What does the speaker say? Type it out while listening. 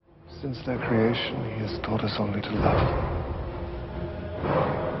Since their creation, he has taught us only to love.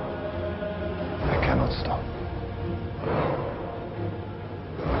 They cannot stop.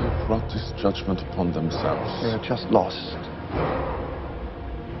 They brought this judgment upon themselves. They are just lost.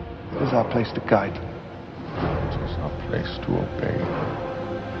 It is our place to guide them. It is our place to obey.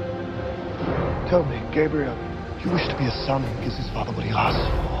 Tell me, Gabriel, do you wish to be a son who gives his father what he asks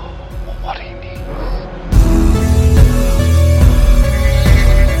for, or what he needs?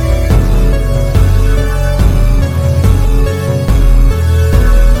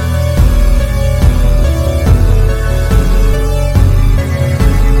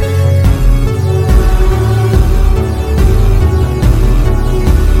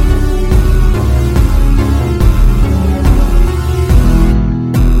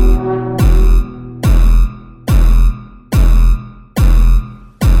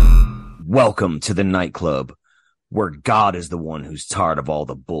 Welcome to the nightclub where God is the one who's tired of all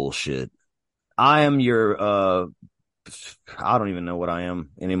the bullshit. I am your, I don't even know what I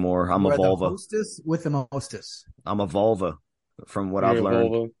am anymore. I'm a vulva. The hostess with the mostess. I'm a vulva from what I've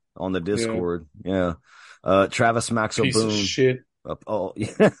learned on the Discord. Yeah. Travis Maxo piece Boone. Of shit. Oh,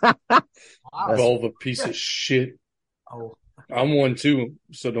 yeah. Wow. Vulva piece of shit. Oh, I'm one too,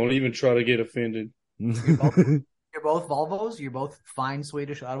 so don't even try to get offended. You're both Volvos? You're both fine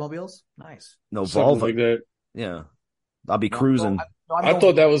Swedish automobiles? Nice. No, Something vulva. like that. Yeah. I'll be cruising. I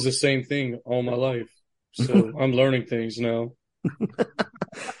thought that was the same thing all my life. So I'm learning things now.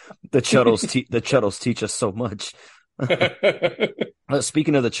 The Chuddles teach us so much.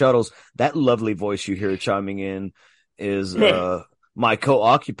 Speaking of the Chuddles, that lovely voice you hear chiming in is my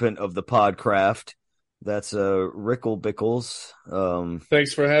co-occupant of the Podcraft. That's Rickle Bickles.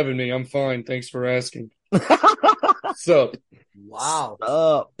 Thanks for having me. I'm fine. Thanks for asking. So,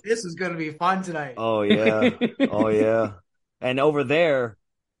 wow. This is going to be fun tonight. Oh yeah. Oh yeah. And over there,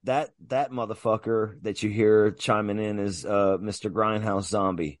 that motherfucker that you hear chiming in is Mr. Grindhouse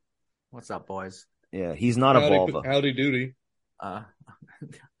Zombie. What's up, boys? Yeah, he's not a vulva. Howdy doody.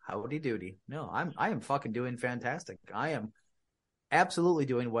 Howdy doody. No, I am fucking doing fantastic. I am absolutely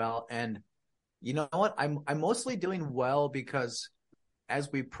doing well, and you know what? I'm mostly doing well because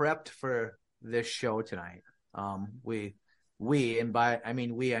as we prepped for this show tonight, we and by I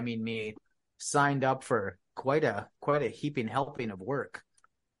mean me, signed up for quite a heaping helping of work,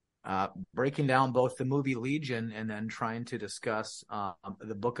 breaking down both the movie Legion and then trying to discuss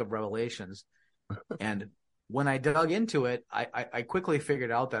the Book of Revelations. And when I dug into it, I quickly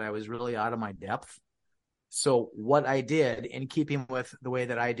figured out that I was really out of my depth. So what I did, in keeping with the way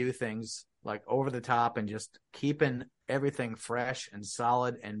that I do things, like over the top and just keeping everything fresh and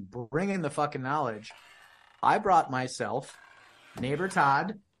solid and bringing the fucking knowledge, I brought myself neighbor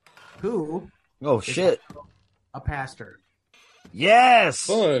Todd, who shit, a pastor. Yes,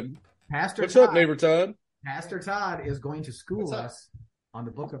 fun. Pastor What's Todd, up, neighbor Todd? Pastor Todd is going to school us on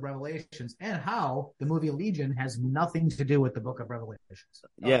the Book of Revelations and how the movie Legion has nothing to do with the Book of Revelations.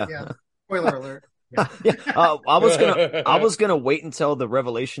 Yeah. Spoiler alert. Yeah. I was gonna wait until the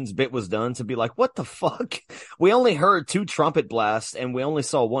Revelations bit was done to be like, what the fuck? We only heard 2 trumpet blasts and we only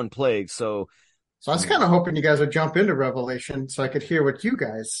saw 1 plague. So I was kind of hoping you guys would jump into Revelation so I could hear what you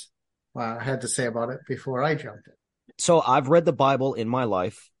guys had to say about it before I jumped in. So I've read the Bible in my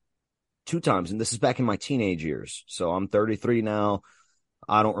life 2 times, and this is back in my teenage years. So I'm 33 now.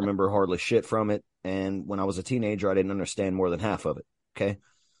 I don't remember hardly shit from it. And when I was a teenager, I didn't understand more than half of it. Okay.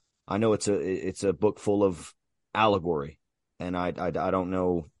 I know it's a book full of allegory, and I don't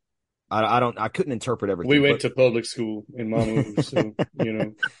know. I couldn't interpret everything. We went to public school in my movie, so, you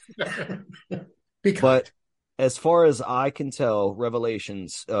know. But as far as I can tell,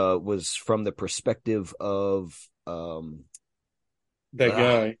 Revelations was from the perspective of that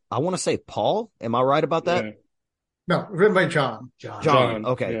guy. I want to say Paul. Am I right about that? Yeah. No, written by John. John.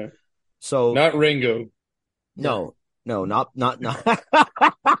 Okay. Yeah. So not Ringo. No, not.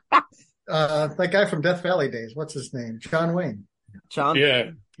 That guy from Death Valley days. What's his name? John Wayne. John.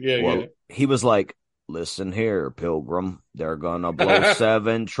 Yeah. Well, he was like, "Listen here, Pilgrim. They're gonna blow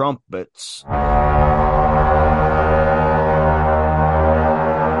 7 trumpets."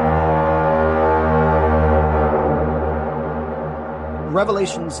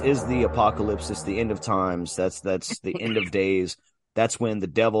 Revelations is the apocalypse. It's the end of times. That's the end of days. That's when the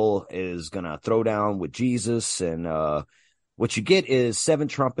devil is gonna throw down with Jesus, and what you get is 7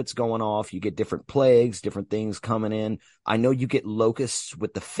 trumpets going off. You get different plagues, different things coming in. I know you get locusts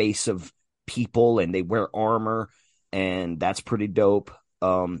with the face of people, and they wear armor, and that's pretty dope.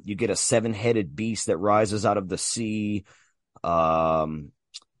 You get a 7-headed beast that rises out of the sea. A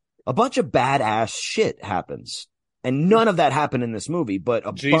bunch of badass shit happens. And none of that happened in this movie, but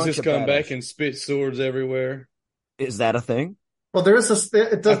a bunch Jesus of come badass. back and spit swords everywhere. Is that a thing? Well, there is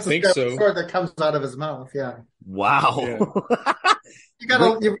it does I think describe so. the sword that comes out of his mouth. Yeah. Wow.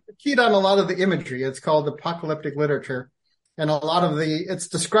 You keyed on a lot of the imagery. It's called apocalyptic literature. And a lot of it's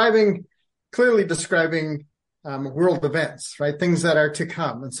clearly describing world events, right? Things that are to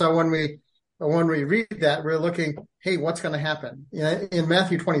come. And so when we read that, we're looking, hey, what's going to happen? In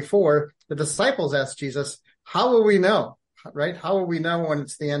Matthew 24, the disciples asked Jesus, how will we know, right? How will we know when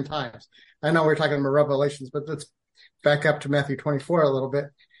it's the end times? I know we're talking about Revelations, but let's back up to Matthew 24 a little bit.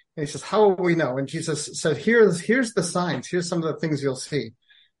 And he says, how will we know? And Jesus said, here's the signs. Here's some of the things you'll see.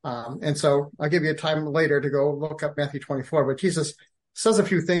 And so I'll give you a time later to go look up Matthew 24, but Jesus says a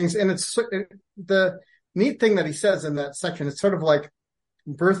few things. And the neat thing that he says in that section, it's sort of like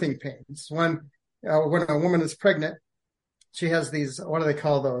birthing pains. When a woman is pregnant, she has these, what do they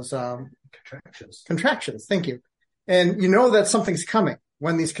call those? Contractions. Thank you. And you know that something's coming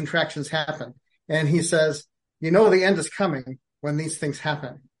when these contractions happen. And he says, the end is coming when these things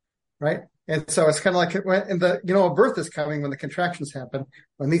happen, right? And so it's kind of like when a birth is coming when the contractions happen.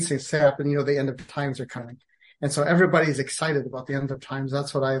 When these things happen, the end of times are coming. And so everybody's excited about the end of times.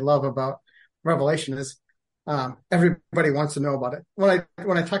 That's what I love about Revelation is everybody wants to know about it.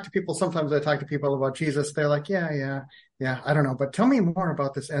 When I talk to people, sometimes I talk to people about Jesus. They're like, yeah, I don't know, but tell me more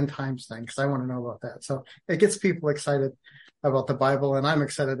about this end times thing because I want to know about that. So it gets people excited about the Bible, and I'm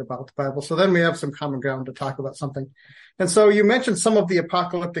excited about the Bible. So then we have some common ground to talk about something. And so you mentioned some of the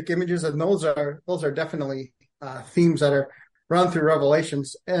apocalyptic images, and those are definitely themes that are run through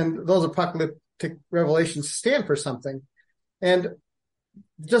Revelations, and those apocalyptic revelations stand for something. And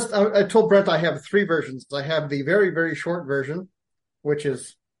I told Brent I have three versions. I have the very, very short version, which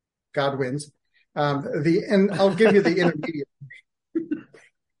is God wins. And I'll give you the intermediate.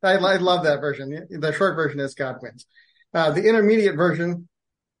 I love that version. The short version is God wins. The intermediate version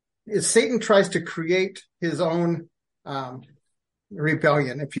is Satan tries to create his own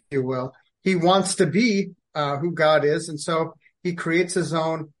rebellion, if you will. He wants to be who God is, and so he creates his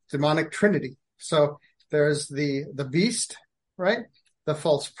own demonic trinity. So there's the beast, right? The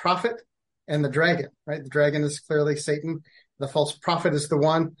false prophet and the dragon, right? The dragon is clearly Satan. The false prophet is the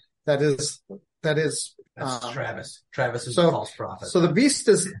one that is That's Travis. Travis is the false prophet. So the beast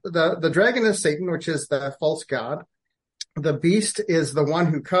is the dragon is Satan, which is the false god. The beast is the one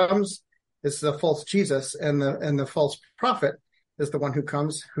who comes, is the false Jesus, and the false prophet is the one who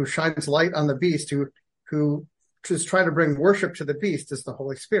comes, who shines light on the beast, who is trying to bring worship to the beast is the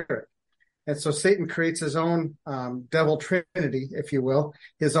Holy Spirit. And so Satan creates his own devil trinity, if you will,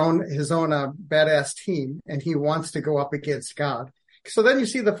 his own badass team, and he wants to go up against God. So then you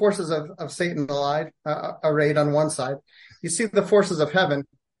see the forces of Satan arrayed on one side. You see the forces of heaven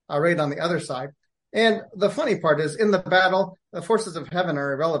arrayed on the other side. And the funny part is, in the battle, the forces of heaven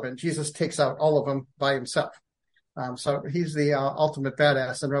are irrelevant. Jesus takes out all of them by himself. So he's the ultimate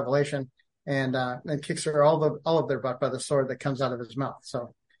badass in Revelation, and kicks all of their butt by the sword that comes out of his mouth.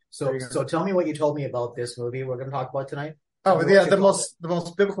 So tell me what you told me about this movie we're going to talk about tonight. Oh, yeah, the most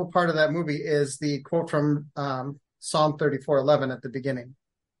biblical part of that movie is the quote from Psalm 34:11 at the beginning.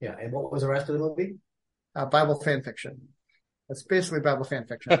 Yeah, and what was the rest of the movie? Bible fan fiction. It's basically Bible fan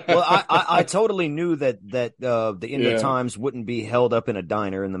fiction. Well, I totally knew that the end of times wouldn't be held up in a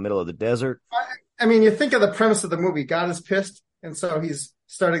diner in the middle of the desert. I mean, you think of the premise of the movie. God is pissed, and so he's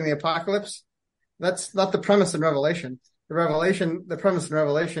starting the apocalypse. That's not the premise in Revelation. The premise in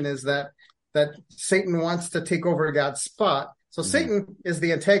Revelation is that Satan wants to take over God's spot. So Satan is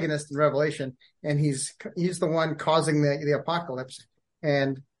the antagonist in Revelation, and he's the one causing the apocalypse.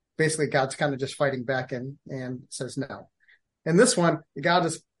 And basically, God's kind of just fighting back and says no. In this one, God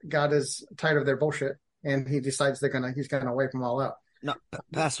is tired of their bullshit, and he decides he's gonna wipe them all out. No,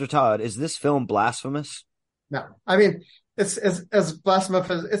 Pastor Todd, is this film blasphemous? No, I mean it's as blasphemous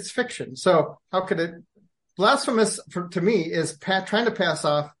as it's fiction. So how could it? Blasphemous to me is trying to pass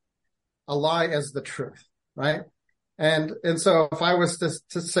off a lie as the truth, right? And so if I was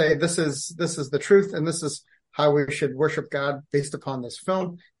to say this is the truth and this is how we should worship God based upon this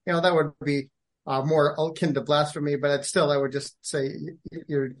film, that would be more akin to blasphemy. But I would just say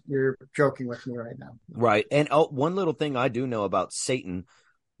you're joking with me right now. Right. And one little thing I do know about Satan,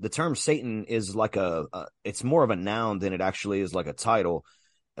 the term Satan is like it's more of a noun than it actually is like a title.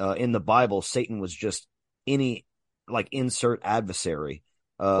 In the Bible, Satan was just any insert adversary.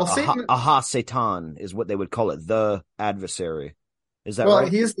 Aha Satan is what they would call it, the adversary. Is that right? Well,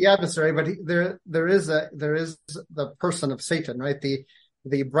 he's the adversary, but there is the person of Satan, right?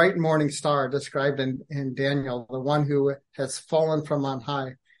 The bright morning star described in Daniel, the one who has fallen from on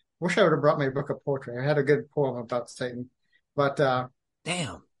high. wish I would have brought my book of poetry. I had a good poem about Satan, but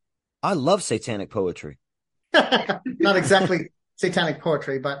Damn, I love satanic poetry. not exactly satanic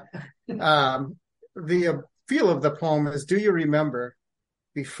poetry, but the feel of the poem is, do you remember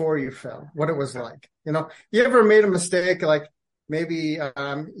before you fell, what it was like? You ever made a mistake, like maybe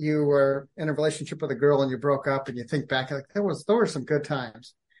you were in a relationship with a girl and you broke up, and you think back, like, those were some good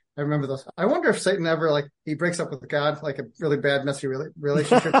times. I remember those. I wonder if Satan ever, like, he breaks up with God, like a really bad, messy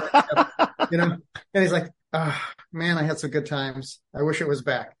relationship, and he's like, man, I had some good times. I wish it was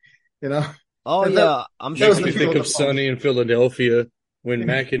back, Oh, And yeah. I'm Makes sure. me think of Sonny in Philadelphia when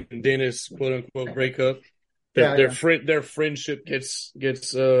Mac and Dennis, quote unquote, break up. Their friendship gets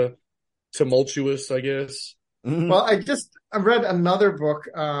tumultuous, I guess. Mhm. Well, I read another book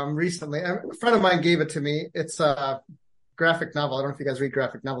recently. A friend of mine gave it to me. It's a graphic novel. I don't know if you guys read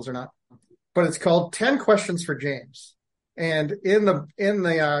graphic novels or not, but it's called 10 Questions for James. And in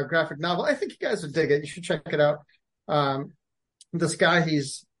the graphic novel, I think you guys would dig it. You should check it out. This guy,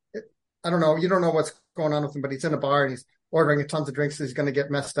 I don't know, you don't know what's going on with him, but he's in a bar and he's ordering tons of drinks. He's going to get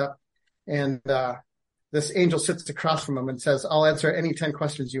messed up. And this angel sits across from him and says, I'll answer any 10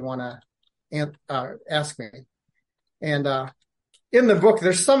 questions you want to ask me. And in the book,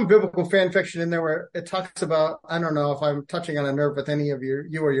 there's some biblical fan fiction in there where it talks about, I don't know if I'm touching on a nerve with any of you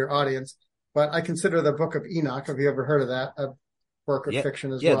or your audience, but I consider the Book of Enoch, have you ever heard of that, a work of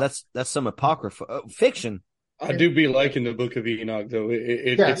fiction as well? Yeah, that's some apocrypha fiction. I do be liking the Book of Enoch, though.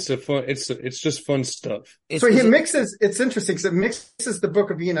 It's just fun stuff. It's interesting because it mixes the Book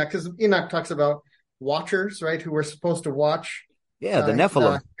of Enoch, because Enoch talks about watchers, right, who were supposed to watch. Yeah, the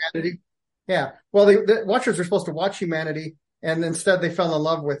Nephilim. Humanity. Yeah. Well, the watchers were supposed to watch humanity, and instead they fell in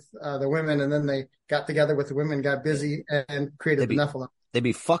love with the women, and then they got together with the women, got busy, and created the Nephilim. They'd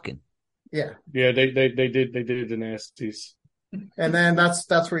be fucking. Yeah. Yeah, they did the nasties. And then that's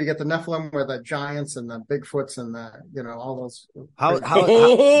where you get the Nephilim, where the giants and the Bigfoots and the all those. But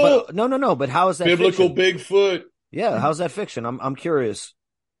how is that biblical fiction? Bigfoot? Yeah, how's that fiction? I'm curious.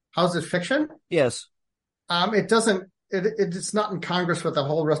 How's it fiction? Yes. It doesn't. It's not in Congress with the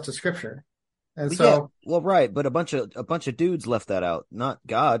whole rest of Scripture, and so. Yeah, well, right, but a bunch of dudes left that out. Not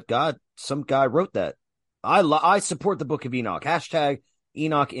God. Some guy wrote that. I support the Book of Enoch. #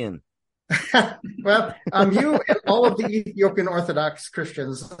 Enoch in. Well, you and all of the Ethiopian Orthodox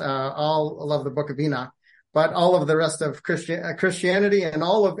Christians all love the Book of Enoch, but all of the rest of Christianity and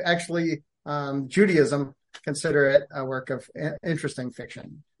all of actually Judaism consider it a work of interesting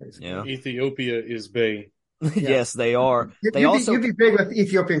fiction. Basically. Yeah, Ethiopia is Bay. Yes, they are. You'd be big with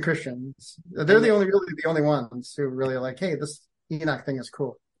Ethiopian Christians. They're the only ones who really are like, hey, this Enoch thing is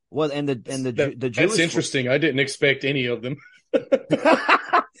cool. Well, and the Jewish. That's interesting. I didn't expect any of them.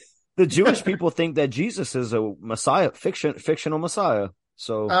 The Jewish people think that Jesus is a Messiah, fictional Messiah.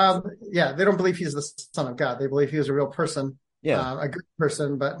 So they don't believe he's the Son of God. They believe he was a real person. Yeah, a good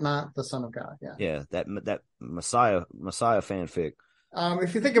person, but not the Son of God. Yeah, that Messiah fanfic.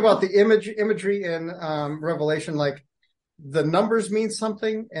 If you think about the imagery in Revelation, like the numbers mean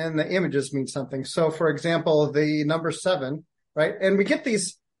something and the images mean something. So, for example, the number 7, right? And we get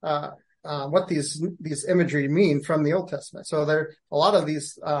these what these imagery mean from the Old Testament. So a lot of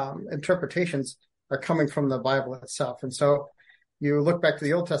these interpretations are coming from the Bible itself. And so you look back to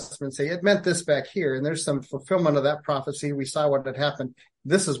the Old Testament and say, it meant this back here, and there's some fulfillment of that prophecy. We saw what had happened.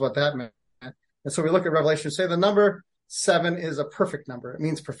 This is what that meant. And so we look at Revelation and say the number 7 is a perfect number. It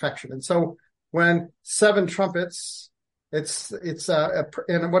means perfection. And so when 7 trumpets, and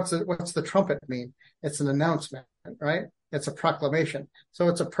what's the trumpet mean? It's an announcement, right? It's a proclamation. So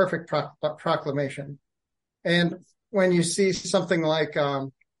it's a perfect proclamation. And when you see something like, I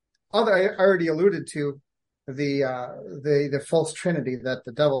already alluded to the false trinity that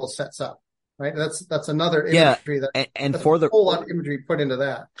the devil sets up, right? That's another imagery and for a whole lot of imagery put into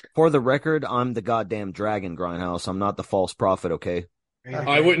that. For the record, I'm the goddamn dragon, Grindhouse. I'm not the false prophet, okay?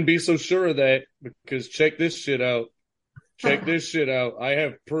 I wouldn't be so sure of that, because check this shit out. I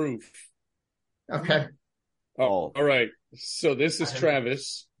have proof. Okay. Oh, all right. So this is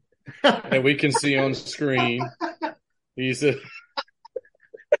Travis that we can see on screen. He's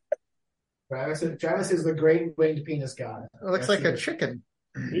Travis is the great winged penis god. It looks like a chicken.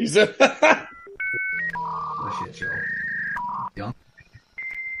 He's a shit show. Young.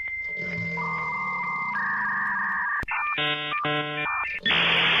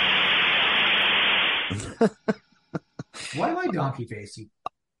 Why am I donkey facey?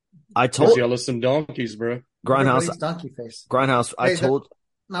 I told y'all some donkeys, bro. Grindhouse. Donkey face. Grindhouse.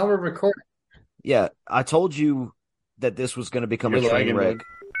 Now we're recording. Yeah, I told you that this was going to become a train wreck.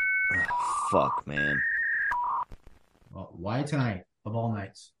 Fuck, man. Well, why tonight of all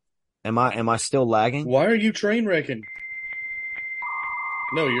nights? Am I still lagging? Why are you train wrecking?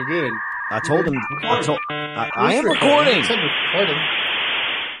 No, you're good. I told him. I am recording.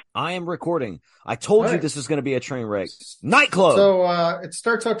 I am recording. I told you this is going to be a train wreck. Nightclub. So it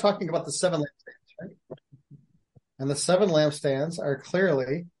starts out talking about the 7 lampstands, right? And the 7 lampstands are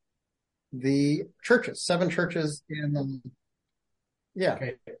clearly the churches, 7 churches in yeah.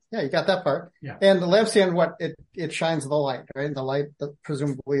 Okay. Yeah, you got that part. Yeah. And the lampstand, it shines the light, right? The light,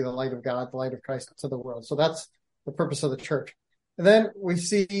 presumably the light of God, the light of Christ to the world. So that's the purpose of the church. And then we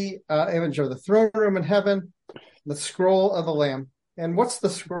see image of the throne room in heaven, the scroll of the Lamb. And what's the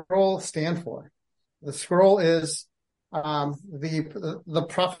scroll stand for? The scroll is the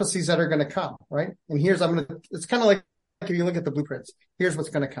prophecies that are going to come, right? And it's kind of like if you look at the blueprints, here's what's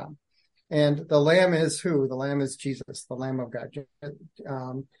going to come. And the Lamb is who? The Lamb is Jesus, the Lamb of God.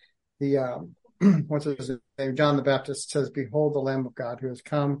 What's his name? John the Baptist says, "Behold the Lamb of God who has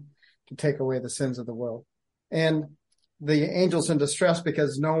come to take away the sins of the world." And the angel's in distress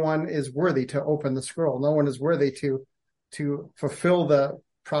because no one is worthy to open the scroll. No one is worthy to fulfill the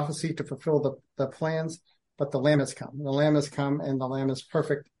prophecy, to fulfill the plans, but the Lamb has come. The Lamb has come, and the Lamb is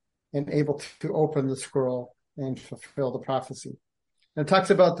perfect and able to open the scroll and fulfill the prophecy. And it talks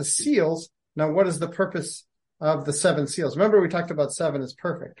about the seals. Now, what is the purpose of the 7 seals? Remember, we talked about 7 is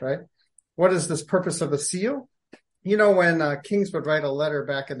perfect, right? What is this purpose of a seal? You know, when kings would write a letter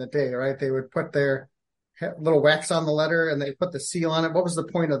back in the day, right? They would put their little wax on the letter and they put the seal on it. What was the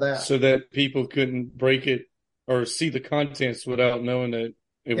point of that? So that people couldn't break it or see the contents without knowing that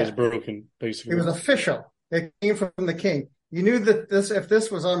it was broken, basically. It was official. It came from the king. You knew that if this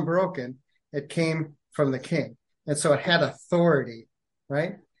was unbroken, it came from the king. And so it had authority,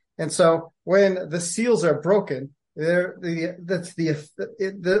 right? And so when the seals are broken, when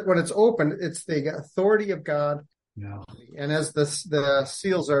it's open, it's the authority of God. Yeah. And as the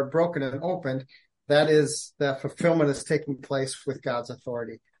seals are broken and opened, that is the fulfillment is taking place with God's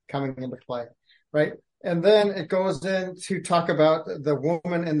authority coming into play, right? And then it goes in to talk about the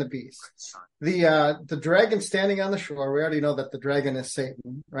woman and the beast. The dragon standing on the shore. We already know that the dragon is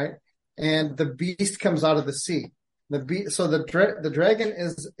Satan, right? And the beast comes out of the sea. So the dragon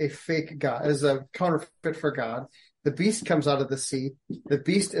is a fake god, is a counterfeit for God. The beast comes out of the sea. The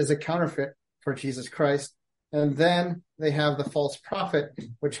beast is a counterfeit for Jesus Christ. And then they have the false prophet,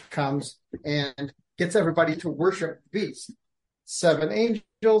 which comes and gets everybody to worship the beast. 7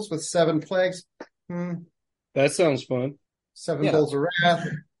 angels with 7 plagues. That sounds fun. 7 bowls of wrath.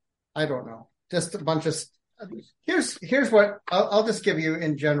 I don't know. Just a bunch of. Here's what I'll just give you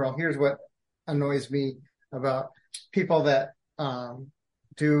in general. Here's what annoys me about people that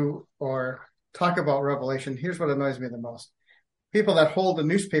do or talk about Revelation. Here's what annoys me the most. People that hold a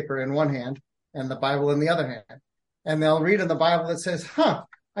newspaper in one hand and the Bible in the other hand. And they'll read in the Bible that says,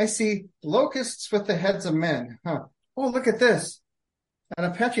 I see locusts with the heads of men. Oh, look at this. An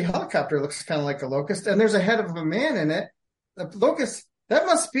Apache helicopter looks kind of like a locust, and there's a head of a man in it. The locust, that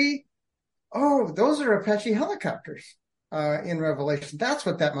must be, those are Apache helicopters in Revelation. That's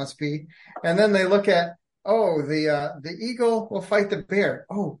what that must be. And then they look at, the eagle will fight the bear.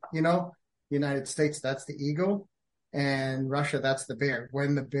 United States, that's the eagle. And Russia, that's the bear.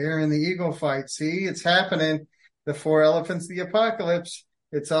 When the bear and the eagle fight, see, it's happening. The 4 elephants, the apocalypse.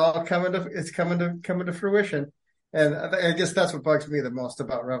 It's all coming to fruition. And I guess that's what bugs me the most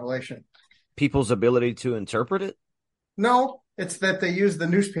about Revelation. People's ability to interpret it? No, it's that they use the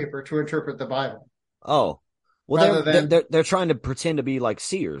newspaper to interpret the Bible. Oh, well, they're trying to pretend to be like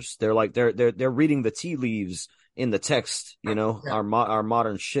seers. They're like they're reading the tea leaves in the text, our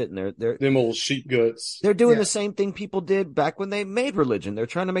modern shit, and they're them old sheep guts. They're doing the same thing people did back when they made religion. They're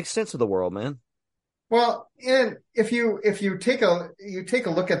trying to make sense of the world, man. Well, and if you take a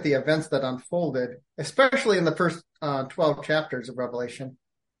look at the events that unfolded, especially in the first 12 chapters of Revelation,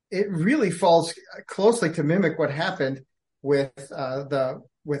 it really falls closely to mimic what happened with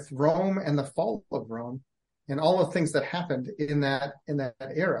Rome and the fall of Rome, and all the things that happened in that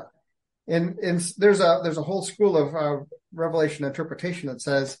era. And there's a whole school of Revelation interpretation that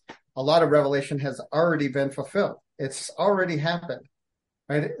says a lot of Revelation has already been fulfilled. It's already happened.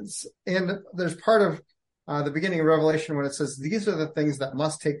 Right? And there's part of the beginning of Revelation when it says these are the things that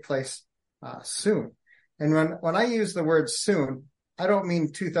must take place soon. And when I use the word soon, I don't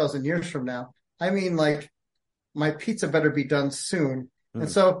mean 2,000 years from now. I mean like my pizza better be done soon. And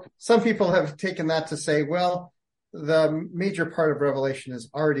so some people have taken that to say, well, the major part of Revelation has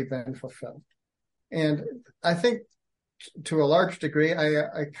already been fulfilled. And I think to a large degree,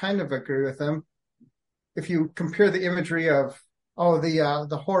 I kind of agree with them. If you compare the imagery of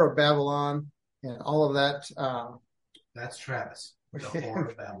the Whore of Babylon and all of that. That's Travis. The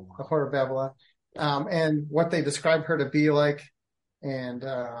Whore of Babylon. The Whore of Babylon. And what they describe her to be like, and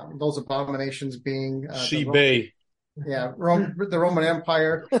those abominations being She-Bay. the Roman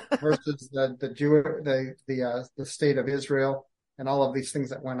Empire versus the state of Israel, and all of these things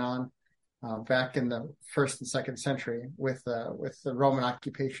that went on back in the 1st and 2nd century with the Roman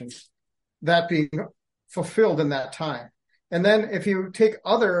occupation, that being fulfilled in that time. And then if you take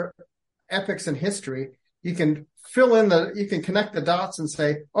other epics in history, you can you can connect the dots and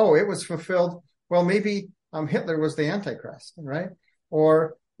say, oh, it was fulfilled. Well, maybe Hitler was the Antichrist, right?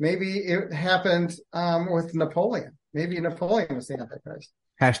 Or maybe it happened with Napoleon. Maybe Napoleon was the Antichrist.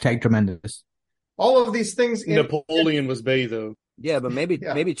 Hashtag tremendous. All of these things. Napoleon was Bay, though. Yeah, but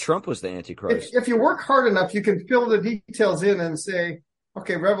maybe Trump was the Antichrist. If you work hard enough, you can fill the details in and say,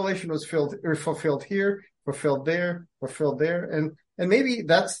 okay, Revelation was fulfilled here, fulfilled there, and maybe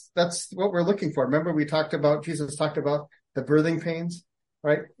that's what we're looking for. Remember, Jesus talked about the birthing pains,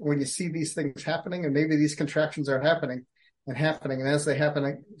 right? When you see these things happening, and maybe these contractions are happening, and as they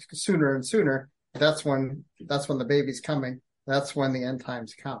happen sooner and sooner, that's when the baby's coming. That's when the end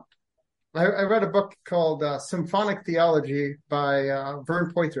times come. I read a book called Symphonic Theology by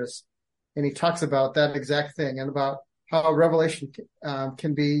Vern Poitras, and he talks about that exact thing and about how Revelation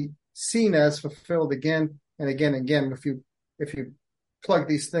can be seen as fulfilled again and again and again if you plug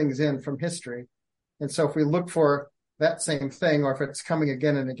these things in from history. And so if we look for that same thing, or if it's coming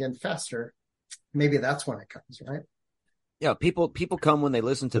again and again faster, maybe that's when it comes, right? Yeah, people come when they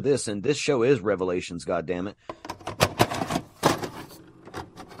listen to this, and this show is Revelations, goddammit.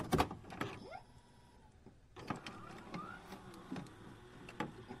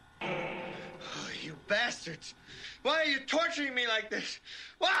 You bastards! Why are you torturing me like this?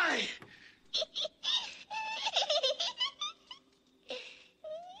 Why?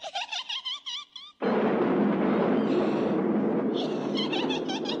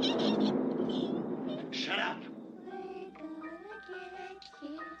 Shut up.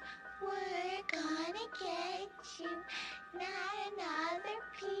 We're gonna get you. Not another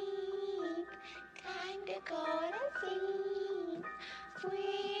peep. Time to go to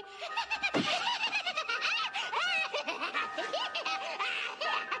sleep.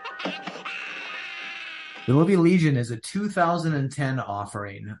 The movie Legion is a 2010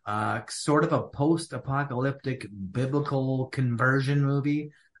 offering, sort of a post-apocalyptic biblical conversion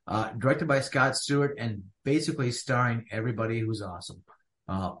movie, directed by Scott Stewart and basically starring everybody who's awesome.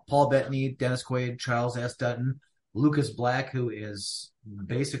 Paul Bettany, Dennis Quaid, Charles S. Dutton, Lucas Black, who is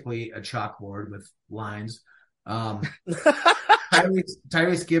basically a chalkboard with lines, Tyrese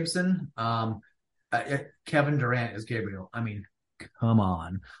Gibson, Kevin Durant as Gabriel. I mean, come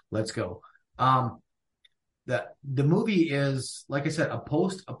on, let's go. The movie is, like I said, a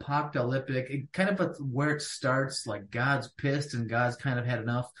post-apocalyptic, kind of where it starts, like God's pissed and God's kind of had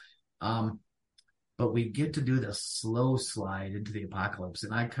enough. But we get to do the slow slide into the apocalypse,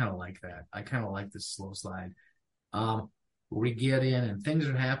 and I kind of like that. I kind of like this slow slide. We get in and things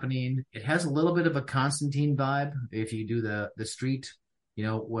are happening. It has a little bit of a Constantine vibe. If you do the street,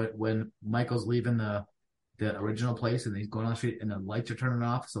 when Michael's leaving the original place and he's going on the street and the lights are turning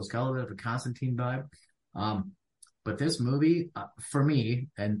off, so it's got a little bit of a Constantine vibe. But this movie, for me,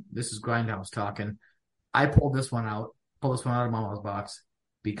 and this is Grindhouse talking, I pulled this one out of Mama's box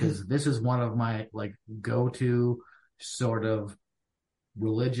because this is one of my go-to sort of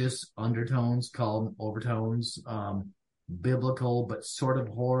religious undertones, call them overtones, biblical, but sort of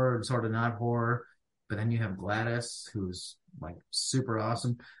horror and sort of not horror. But then you have Gladys, who's super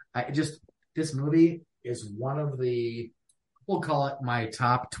awesome. This movie is one of we'll call it my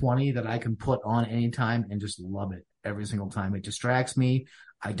top 20 that I can put on anytime and just love it every single time. It distracts me.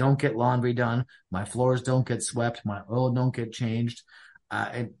 I don't get laundry done. My floors don't get swept. My oil don't get changed.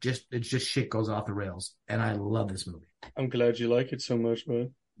 It just shit goes off the rails. And I love this movie. I'm glad you like it so much,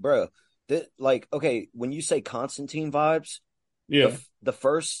 man. Bro, okay, when you say Constantine vibes, yeah, the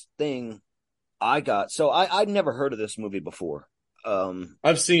first thing I got, so I'd never heard of this movie before.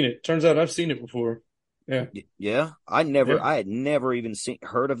 I've seen it. Turns out I've seen it before. Yeah. Yeah. I had never even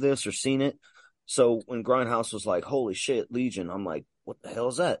heard of this or seen it. So when Grindhouse was like, holy shit, Legion, I'm like, what the hell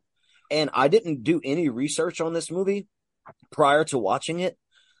is that? And I didn't do any research on this movie prior to watching it.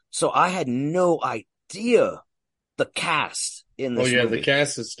 So I had no idea the cast in this movie. Oh, yeah, the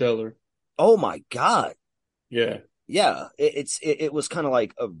cast is stellar. Oh, my God. Yeah. Yeah. It was kind of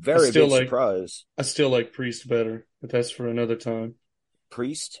like a very big surprise. I still like Priest better, but that's for another time.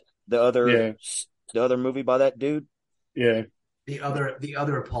 Priest? The other movie by that dude? Yeah. The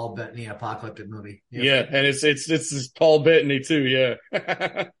other Paul Bettany apocalyptic movie. Yeah, and it's Paul Bettany too, yeah.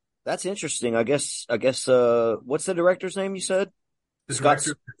 That's interesting. I guess what's the director's name you said? The Scott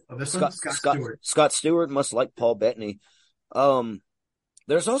director of this one, Scott Stewart. Scott Stewart must like Paul Bettany.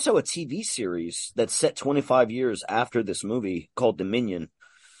 There's also a TV series that's set 25 years after this movie called Dominion.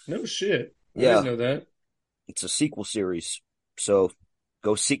 No shit. I Yeah. didn't know that. It's a sequel series. So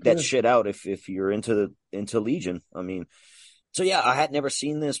go seek that shit out if you're into Legion. I mean, so yeah, I had never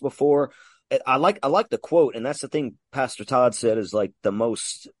seen this before. I like the quote, and that's the thing Pastor Todd said is like the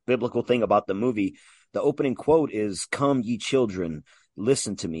most biblical thing about the movie. The opening quote is, "Come ye children,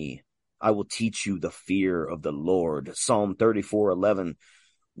 listen to me. I will teach you the fear of the Lord." Psalm 34:11.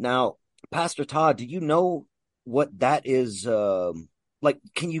 Now, Pastor Todd, do you know what that is? Like,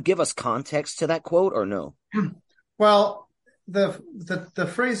 can you give us context to that quote or no? Well,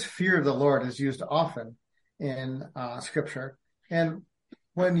 the phrase "fear of the Lord" is used often in Scripture, and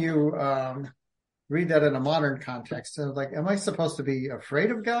when you read that in a modern context, like, am I supposed to be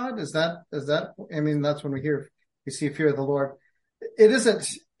afraid of God? Is that? I mean, that's when we see fear of the Lord. It isn't.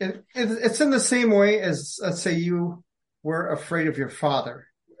 It's in the same way as, let's say, you were afraid of your father.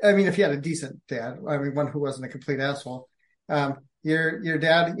 I mean, if you had a decent dad, I mean, one who wasn't a complete asshole. Your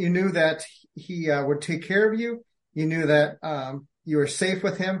dad, you knew that he would take care of you. You knew that you were safe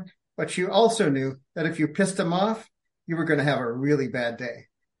with him, but you also knew that if you pissed him off, you were going to have a really bad day.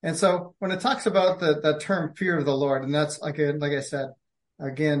 And so when it talks about the term "fear of the Lord," and that's, again, like I said,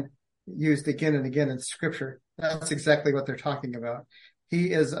 again, used again and again in Scripture, that's exactly what they're talking about.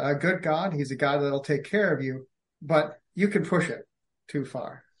 He is a good God. He's a God that'll take care of you, but you can push it too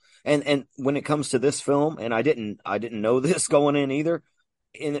far. And when it comes to this film, and I didn't know this going in either.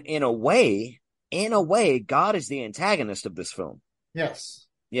 In a way, God is the antagonist of this film. Yes.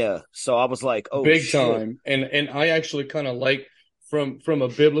 Yeah. So I was like, oh, big shit. time. And I actually kind of like, from a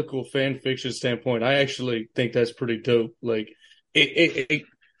biblical fan fiction standpoint, I actually think that's pretty dope. Like it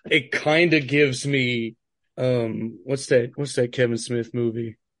kind of gives me what's that Kevin Smith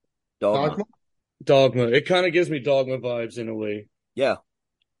movie? Dogma. It kind of gives me Dogma vibes in a way. Yeah.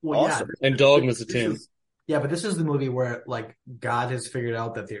 Well, awesome. Yeah, and Dogma's a 10. Yeah, but this is the movie where, like, God has figured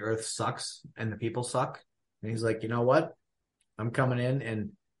out that the earth sucks and the people suck. And he's like, you know what? I'm coming in,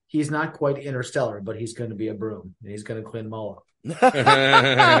 and he's not quite Interstellar, but he's going to be a broom, and he's going to clean them all up.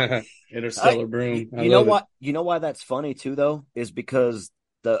 Interstellar broom. You know why that's funny too, though, is because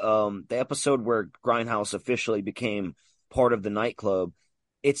the episode where Grindhouse officially became part of the nightclub,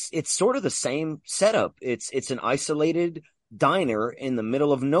 it's sort of the same setup. It's an isolated diner in the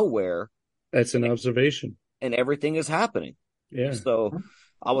middle of nowhere. That's an observation. And everything is happening. Yeah. So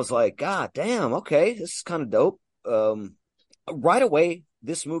I was like, God damn, okay, this is kind of dope. Right away,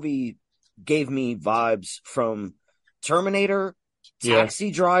 this movie gave me vibes from Terminator, Taxi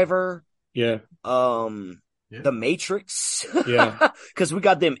Driver, The Matrix. Yeah. Because we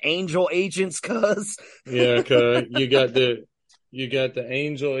got them angel agents, cuz. Yeah, cuz you got the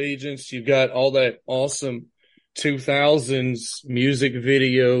angel agents, you got all that awesome 2000s music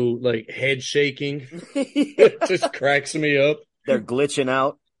video, like head shaking. It just cracks me up. They're glitching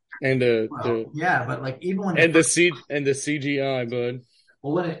out. And but like even when the CGI, bud.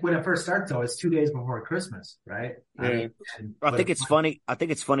 Well, when it first starts, though, it's 2 days before Christmas, right? Yeah. I think it's funny. I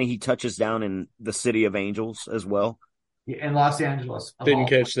think it's funny he touches down in the City of Angels as well. Yeah, in Los Angeles. Didn't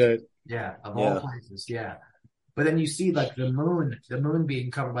catch that. Yeah, of all places, yeah. But then you see, like, the moon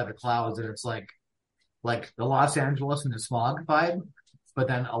being covered by the clouds, and it's like the Los Angeles and the smog vibe, but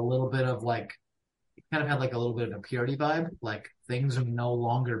then a little bit of, like, it kind of had like a little bit of a purity vibe, like things are no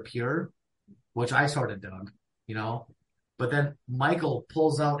longer pure, which I sort of dug, you know? But then Michael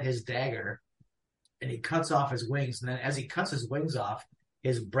pulls out his dagger and he cuts off his wings. And then as he cuts his wings off,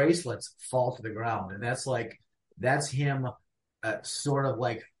 his bracelets fall to the ground. And that's him sort of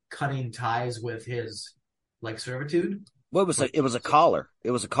like cutting ties with his like servitude. Well, it was a collar.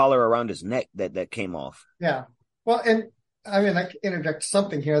 It was a collar around his neck that came off. Yeah. Well, and I mean, I can interject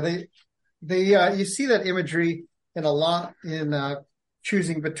something here. You see that imagery in a lot in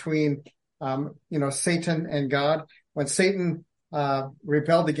choosing between, Satan and God. When Satan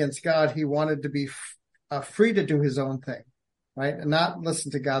rebelled against God, he wanted to be free to do his own thing, right, and not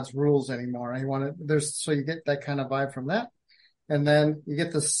listen to God's rules anymore. So you get that kind of vibe from that, and then you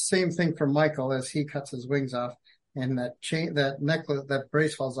get the same thing from Michael as he cuts his wings off, and that necklace, that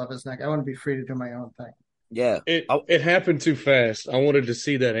brace falls off his neck. I want to be free to do my own thing. Yeah, it happened too fast. I wanted to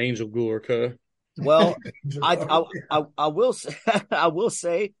see that angel gore, cuh. Well, I will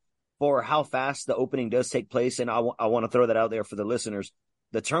say for how fast the opening does take place, and I want to throw that out there for the listeners.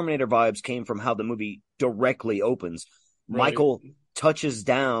 The Terminator vibes came from how the movie directly opens. Right. Michael touches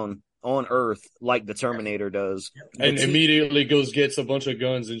down on Earth like the Terminator does, and immediately gets a bunch of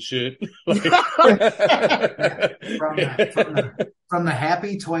guns and shit. From from the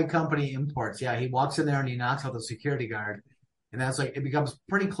Happy Toy Company imports. Yeah, he walks in there and he knocks out the security guard. And that's like, it becomes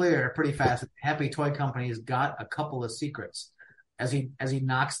pretty clear pretty fast that Happy Toy Company has got a couple of secrets as he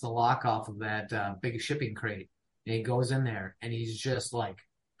knocks the lock off of that big shipping crate. And he goes in there and he's just like,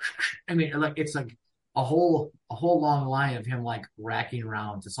 I mean, like, it's like a whole long line of him like racking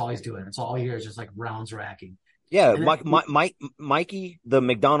rounds. That's all he's doing. That's all you hear is just like rounds racking. Yeah, Then, Mikey, the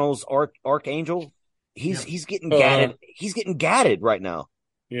McDonald's archangel, he's getting gatted. He's getting gatted right now.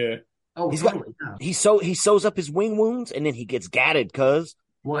 Yeah. Oh, He's totally. he sews up his wing wounds and then he gets gatted, cuz.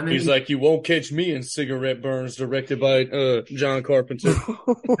 Well, and then He's like, you won't catch me in Cigarette Burns, directed by John Carpenter.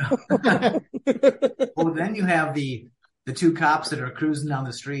 well, then you have the two cops that are cruising down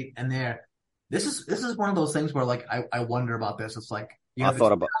the street, and this is one of those things where like I wonder about this. It's like I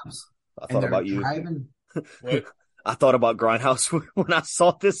thought about you. Driving. What? I thought about Grindhouse when I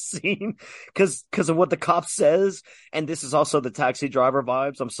saw this scene because of what the cop says, and this is also the Taxi Driver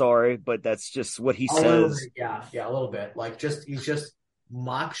vibes. I'm sorry, but that's just what he says. Yeah, a little bit. Like he's just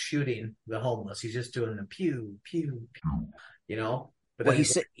mock shooting the homeless. He's just doing the pew pew pew, you know. But Well,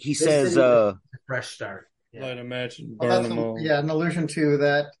 then he says a fresh start. Yeah. Light a match and Well, burn that's them all. an allusion to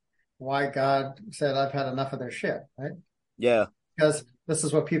that why God said, "I've had enough of their shit," right? Yeah. Because this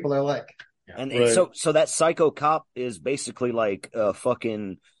is what people are like. And Right. so that psycho cop is basically like a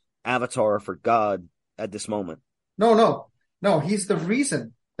fucking avatar for God at this moment. No. He's the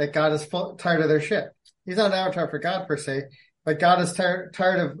reason that God is tired of their shit. He's not an avatar for God per se, but God is tired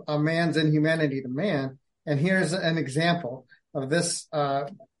of a man's inhumanity to man. And here's an example of this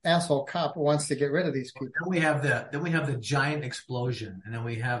asshole cop who wants to get rid of these people. Then we have the giant explosion, and then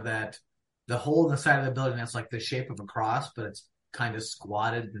we have the hole in the side of the building that's like the shape of a cross, but it's kind of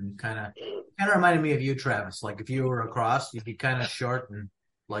squatted and kind of reminded me of you, Travis. Like if you were a cross, you'd be kind of short and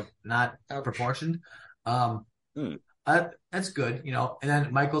like not proportioned. That's good, you know. And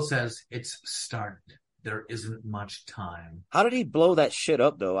then Michael says it's started. There isn't much time. How did he blow that shit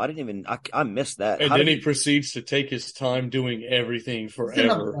up though? I missed that. And How then did he proceeds to take his time doing everything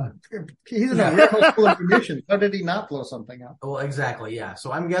forever. He's in a warehouse full of munitions. How did he not blow something up? Well, exactly, yeah.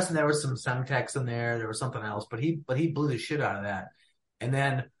 So I'm guessing there was some Semtex in there. There was something else, but he blew the shit out of that. And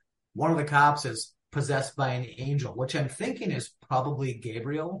then one of the cops is possessed by an angel, which I'm thinking is probably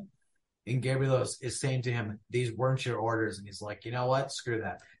Gabriel. And Gabriel is saying to him, "These weren't your orders." And he's like, "You know what? Screw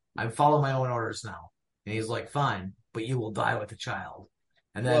that. I'm following my own orders now." And he's like, "Fine, but you will die with a child."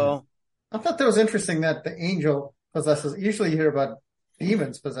 And then I thought that was interesting that the angel possesses. Usually you hear about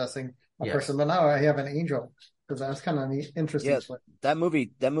demons possessing a person, but now I have an angel possessed. That's kind of interesting. Yeah, that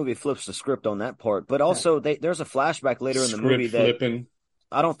movie flips the script on that part. But also, there's a flashback later in the movie that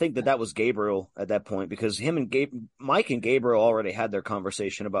I don't think that was Gabriel at that point because him and Mike and Gabriel already had their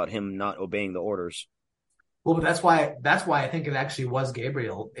conversation about him not obeying the orders. Well, but that's why I think it actually was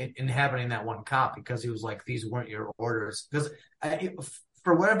Gabriel inhabiting that one cop because he was like, "These weren't your orders." Because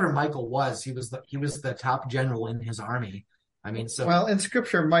for whatever Michael was, he was the top general in his army. I mean, so in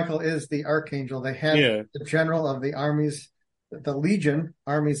Scripture, Michael is the archangel. They had the general of the armies, the legion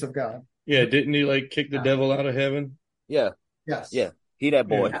armies of God. Yeah, didn't he like kick the devil out of heaven? Yeah. Yes. Yeah. He that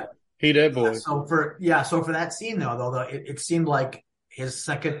boy. Yeah. He that boy. So for that scene though, it seemed like his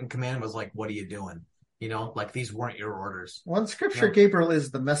second in command was like, "What are you doing?" You know, like these weren't your orders. Well, in Scripture, Gabriel is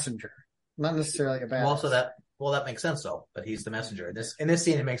the messenger, not necessarily a bad. Well, that makes sense though. But he's the messenger. In this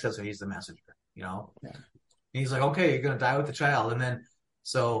scene, it makes sense that he's the messenger. You know, and he's like, "Okay, you're gonna die with the child," and then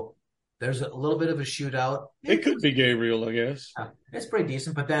so there's a little bit of a shootout. It could be Gabriel, I guess. It's pretty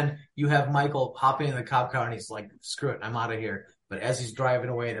decent, but then you have Michael hopping in the cop car and he's like, "Screw it, I'm out of here." But as he's driving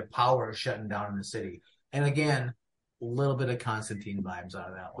away, the power is shutting down in the city, and again, a little bit of Constantine vibes out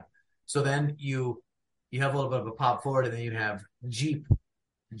of that one. So then you have a little bit of a pop forward, and then you have Jeep.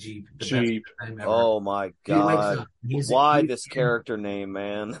 Oh my God! Why this character name,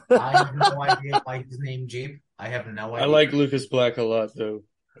 man? I have no idea why his name Jeep. I have no idea. I like Lucas Black a lot, though.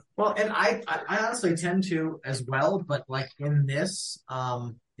 Well, and I honestly tend to as well, but like in this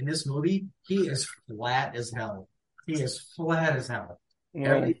movie, he is flat as hell. He is flat as hell.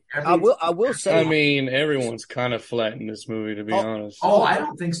 Well, I will say. I mean, everyone's kind of flat in this movie, to be honest. Oh, I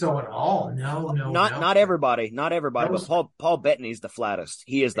don't think so at all. No. Not everybody. But Paul Bettany's the flattest.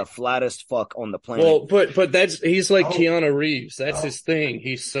 He is the flattest fuck on the planet. Well, but he's like Keanu Reeves. That's his thing.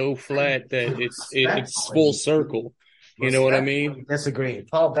 He's so flat that it's full circle. You know what I mean? Disagree.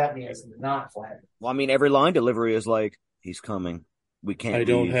 Paul Bettany is not flat. Well, I mean, every line delivery is like, "He's coming. We can't. I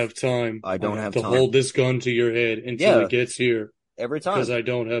don't have time. I don't have to time hold this gun to your head until it gets here." Every time. Because I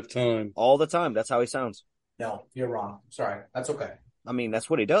don't have time. All the time. That's how he sounds. No, you're wrong. Sorry. That's okay. I mean, that's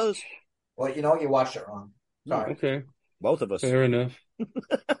what he does. Well, you know, you watched it wrong. Sorry. Okay. Both of us. Fair enough.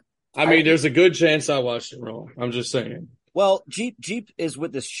 I mean, there's a good chance I watched it wrong. I'm just saying. Well, Jeep is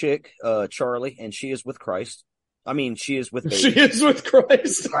with this chick, Charlie, and she is with Christ. I mean, she is with baby. She is with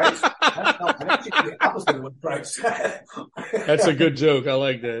Christ. Christ. I'm actually the opposite with Christ. That's a good joke. I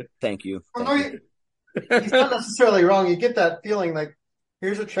like that. Thank you. He's not necessarily wrong. You get that feeling like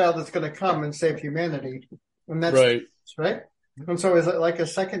here's a child that's going to come and save humanity, and that's right. And so, is it like a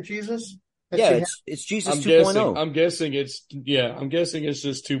second Jesus? Yeah, it's Jesus 2.0. I'm guessing it's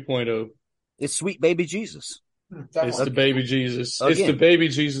just 2.0. It's sweet baby Jesus. Definitely. It's the baby Jesus. Again. It's the baby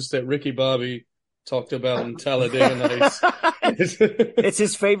Jesus that Ricky Bobby talked about in Talladega Nights. It's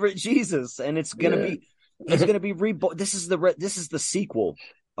his favorite Jesus, and it's gonna be he's gonna be reborn. This is the sequel.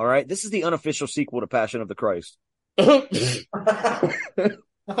 All right, this is the unofficial sequel to Passion of the Christ. We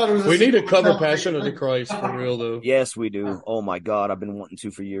need to cover Passion of the Christ for real, though. Yes, we do. Oh my God, I've been wanting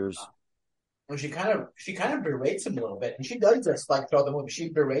to for years. Well, she kind of berates him a little bit, and she does this like throughout the movie. She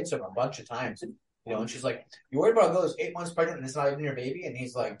berates him a bunch of times, and she's like, "You worried about a girl who's 8 months pregnant and it's not even your baby?" And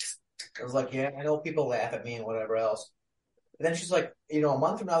he's like, "I was like, yeah, I know people laugh at me and whatever else." And then she's like, a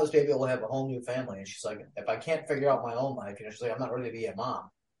month from now, this baby will have a whole new family. And she's like, "If I can't figure out my own life, she's like, I'm not ready to be a mom."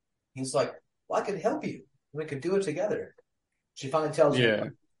 He's like, "Well, I could help you. We could do it together." She finally tells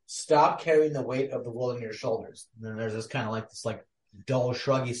him, "Stop carrying the weight of the world on your shoulders." And then there's this kind of like this like dull,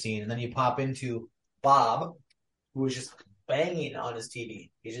 shruggy scene, and then you pop into Bob, who is just banging on his TV.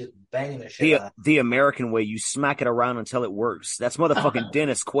 He's just banging the shit out. The American way, you smack it around until it works. That's motherfucking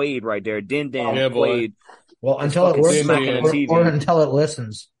Dennis Quaid right there. Dan Quaid. Well, until it works, or until it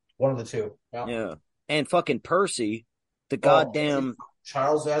listens. One of the two. Yeah. And fucking Percy, the goddamn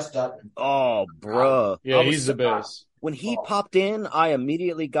Charles S. Dutton. Oh, bruh. Yeah, he's the best. When he popped in, I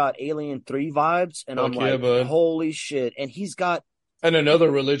immediately got Alien 3 vibes, and I'm like, holy shit. And he's got... And another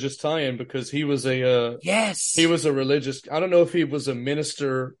religious tie-in, because he was a... He was a religious... I don't know if he was a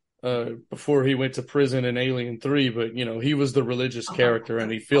minister before he went to prison in Alien 3, but, he was the religious character,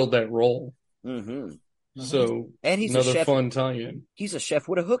 and he filled that role. Mm-hmm. So, and he's another a chef, fun tie-in. He's a chef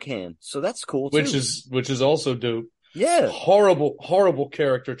with a hook hand, so that's cool, too. Which is also dope. Yeah. Horrible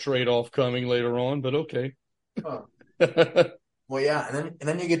character trade-off coming later on, but okay. Huh. Well, yeah, and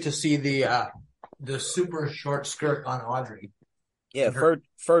then you get to see the super short skirt on Audrey. Yeah,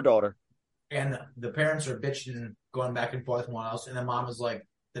 fur daughter. And the parents are bitching and going back and forth and what else. And the mom is like,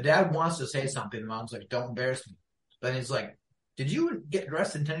 the dad wants to say something. The mom's like, "Don't embarrass me." Then he's like, "Did you get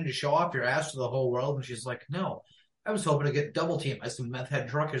dressed intending to show off your ass to the whole world?" And she's like, "No, I was hoping to get double teamed by some meth head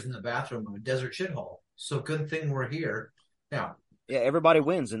truckers in the bathroom of a desert shithole. So good thing we're here." Yeah. Yeah, everybody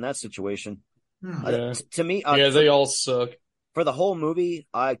wins in that situation. Yeah. To me, they all suck. For the whole movie,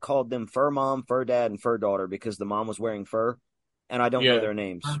 I called them Fur Mom, Fur Dad, and Fur Daughter because the mom was wearing fur, and I don't know their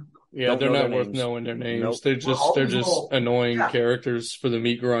names. Yeah, they're not worth knowing their names. Nope. They're just annoying characters for the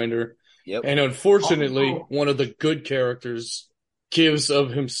meat grinder. Yep. And unfortunately, one of the good characters gives of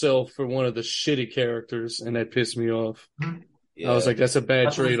himself for one of the shitty characters, and that pissed me off. Yeah. I was like, that's a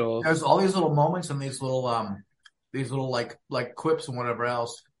bad trade-off. There's all these little moments and these little like quips and whatever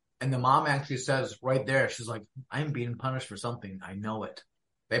else. And the mom actually says right there, she's like, "I'm being punished for something. I know it."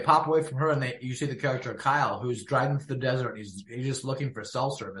 They pop away from her, and you see the character Kyle, who's driving through the desert. He's just looking for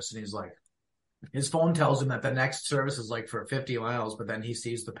cell service, and he's like, his phone tells him that the next service is like for 50 miles, but then he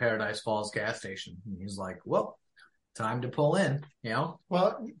sees the Paradise Falls gas station, and he's like, "Well, time to pull in."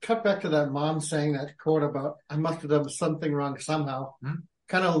 Well, cut back to that mom saying that quote about "I must have done something wrong somehow."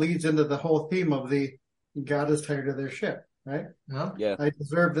 Kind of leads into the whole theme of the God is tired of their shit. Right? Well, yeah. I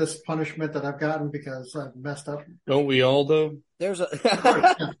deserve this punishment that I've gotten because I've messed up. Don't we all, though? There's a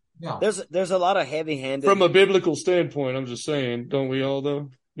there's a lot of heavy-handed from a biblical standpoint. I'm just saying, don't we all, though?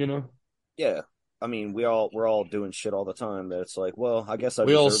 Yeah. I mean, we're all doing shit all the time. That it's like, well, I guess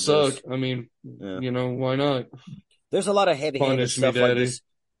we all suck. This. I mean, why not? There's a lot of heavy-handed stuff like this.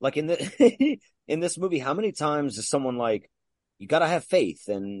 Like in this movie, how many times is someone like, you gotta have faith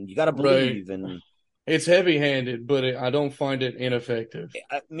and you gotta believe and. It's heavy-handed, but I don't find it ineffective.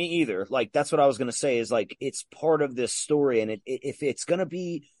 Me either. Like, that's what I was going to say is, like, it's part of this story, and if it's going to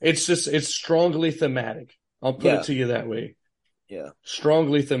be... It's strongly thematic. I'll put it to you that way. Yeah.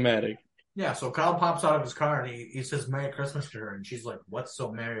 Strongly thematic. Yeah, so Kyle pops out of his car, and he says Merry Christmas to her, and she's like, "What's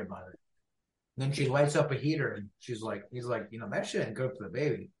so merry about it?" And then she lights up a heater, and he's like, "That shit ain't good for the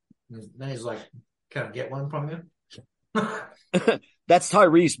baby." And then he's like, "Can I get one from you?" That's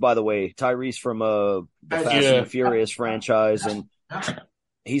Tyrese, by the way. Tyrese from the Fast and the Furious franchise, and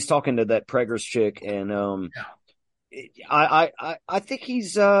he's talking to that Preggers chick, and I think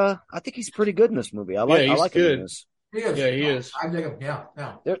he's pretty good in this movie. I like him in this. He is. Yeah, he is. I dig him. Yeah,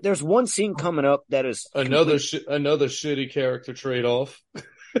 yeah. There's one scene coming up that is Another shitty character trade off.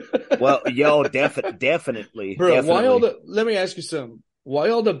 well, definitely. Bro, definitely. let me ask you something. Why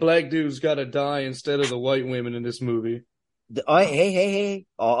all the black dudes gotta die instead of the white women in this movie? Hey.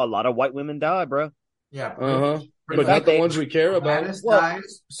 A lot of white women die, bro. Yeah. But not the ones we care about.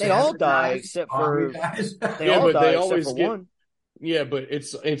 Dies, they all die dies, except Aubrey for dies. They always get one. Yeah, but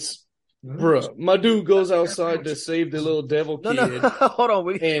it's bro. My dude goes outside to save the little devil kid. No. Hold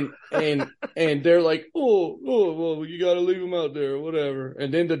on. And they're like, oh, well, you got to leave him out there, or whatever.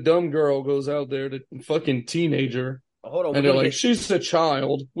 And then the dumb girl goes out there, the fucking teenager. Hold on. And they're like, she's a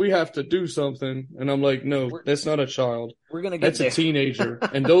child. We have to do something. And I'm like, no, that's not a child. We're gonna get That's a teenager.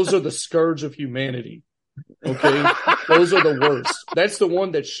 And those are the scourge of humanity. Okay, those are the worst. That's the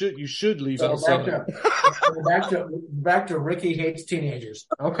one that you should leave outside. Back to Ricky hates teenagers.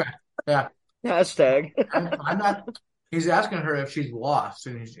 Okay, yeah. Hashtag. I'm not. He's asking her if she's lost,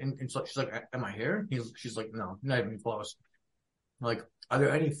 and she's like, "Am I here?" She's like, "No, not even close." Like, are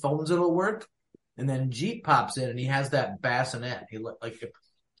there any phones that'll work? And then Jeep pops in, and he has that bassinet.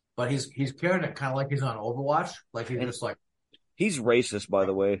 But he's carrying it kind of like he's on Overwatch, like he's just like. He's racist, by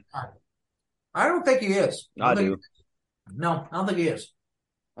the way. I don't think he is. I do. No, I don't think he is.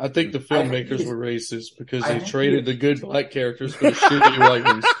 I think the filmmakers were racist because they traded the good black characters for the shitty white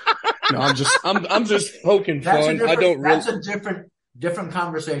ones. No, I'm just poking fun. That's a different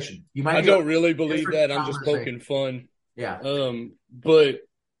conversation. I don't really believe that. I'm just poking fun. Yeah. But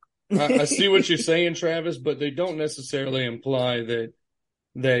I see what you're saying, Travis. But they don't necessarily imply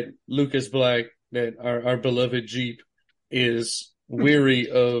that Lucas Black, that our beloved Jeep, is weary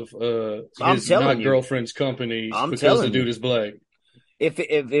of his girlfriend's company because the dude is black. If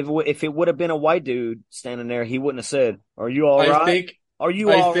it would have been a white dude standing there, he wouldn't have said, "Are you all right? Are you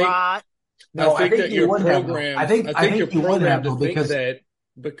all right?" No, I think that you're programmed. I think you're programmed to think because that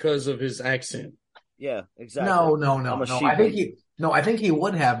because of his accent. Yeah, exactly. No. I think he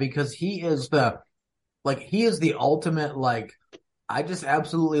would have because he is the ultimate, like, I just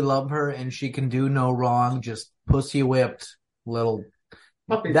absolutely love her and she can do no wrong, just pussy whipped little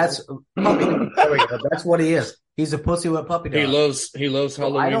puppy. That's what he is. He's a pussy whipped puppy dog. He loves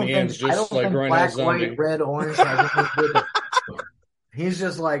Halloween ends just like Grindhouse Zombie. White, red, orange. He's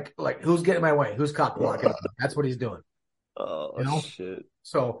just like who's getting my way? Who's cock blocking? That's what he's doing. Oh, shit.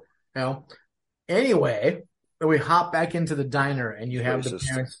 So, anyway, we hop back into the diner and you have the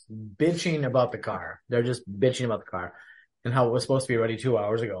parents bitching about the car. They're just bitching about the car and how it was supposed to be ready 2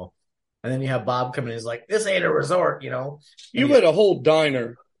 hours ago. And then you have Bob come in and he's like, this ain't a resort, You had a whole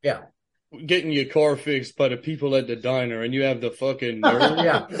diner. Yeah. Getting your car fixed by the people at the diner and you have the fucking nerve.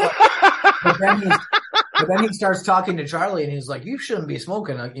 Yeah. But then he starts talking to Charlie and he's like, you shouldn't be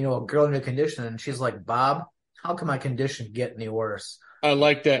smoking, a girl in your condition. And she's like, Bob, how can my condition get any worse? I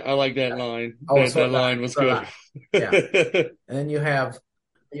like that line. That line was good. Yeah. And then you have,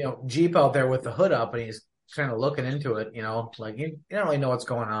 Jeep out there with the hood up and he's kind of looking into it, like you don't really know what's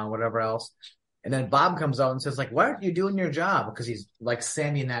going on, whatever else. And then Bob comes out and says, like, why aren't you doing your job? Because he's like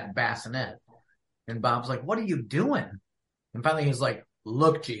sanding that bassinet. And Bob's like, what are you doing? And finally he's like,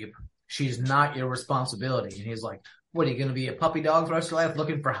 look, Jeep, she's not your responsibility. And he's like, what, are you going to be a puppy dog for the rest of your life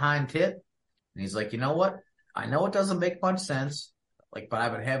looking for hind tit? And he's like, you know what? I know it doesn't make much sense, but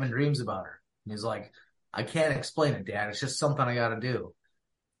I've been having dreams about her. And he's like, I can't explain it, Dad. It's just something I got to do.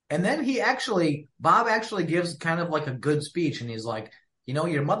 And then Bob actually gives kind of like a good speech. And he's like,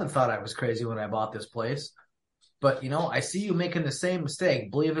 your mother thought I was crazy when I bought this place. But, I see you making the same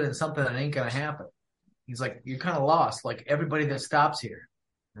mistake, believing in something that ain't going to happen. He's like, you're kind of lost, like everybody that stops here.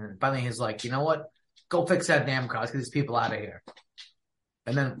 And finally he's like, you know what? Go fix that damn car. Let's get these people out of here.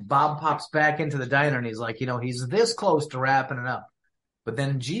 And then Bob pops back into the diner and he's like, he's this close to wrapping it up. But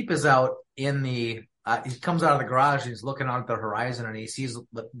then Jeep is out in he comes out of the garage and he's looking out at the horizon and he sees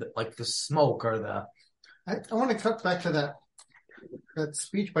the smoke or the. I want to cut back to that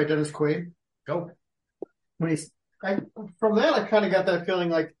speech by Dennis Quaid. Go. From that, I kind of got that feeling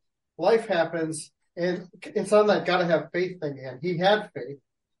like life happens and it's on that gotta have faith thing again. He had faith,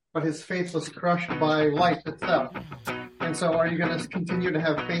 but his faith was crushed by life itself. And so are you going to continue to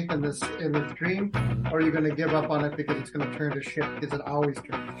have faith in this dream, or are you going to give up on it because it's going to turn to shit, because it always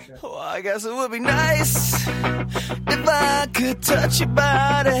turns to shit? Well, I guess it would be nice if I could touch your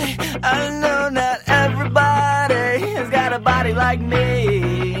body. I know not everybody has got a body like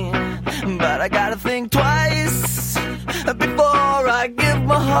me, but I gotta think twice before I give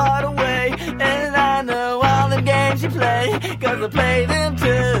my heart away. And I know all the games you play, 'cause I play them too.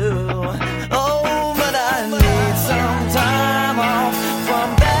 Oh, but I need some time off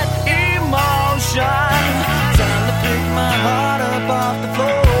from that emotion. Time to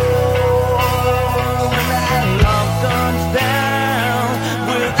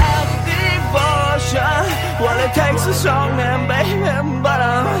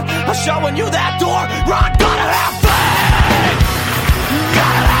showing you that door. Run, gotta have faith.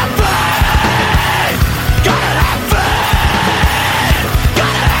 Gotta have faith. Gotta have faith.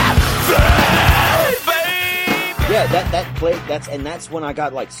 Gotta have faith. Yeah, that play. That's when I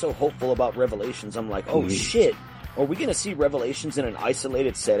got like so hopeful about Revelations. I'm like, oh shit, are we gonna see Revelations in an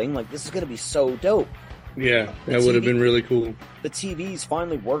isolated setting? Like, this is gonna be so dope. Yeah, that would have been really cool. The TV's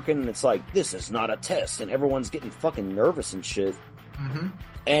finally working, and it's like, this is not a test, and everyone's getting fucking nervous and shit. Mm-hmm.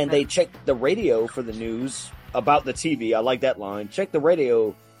 And they check the radio for the news about the TV. I like that line. Check the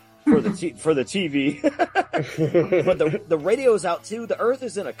radio for the TV. But the radio's out too. The Earth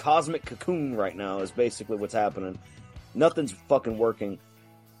is in a cosmic cocoon right now. Is basically what's happening. Nothing's fucking working,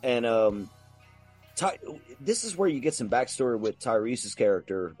 and this is where you get some backstory with Tyrese's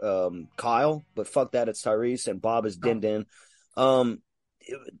character, Kyle, but fuck that, it's Tyrese, and Bob is Din Din.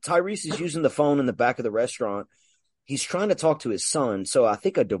 Tyrese is using the phone in the back of the restaurant. He's trying to talk to his son, so I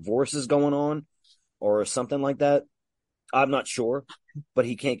think a divorce is going on, or something like that. I'm not sure, but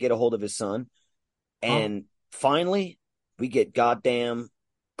he can't get a hold of his son. And finally, we get goddamn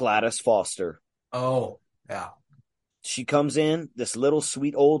Gladys Foster. Oh, yeah. She comes in, this little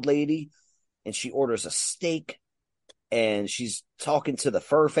sweet old lady, and she orders a steak, and she's talking to the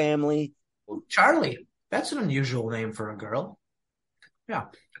Fur family. Charlie. That's an unusual name for a girl. Yeah.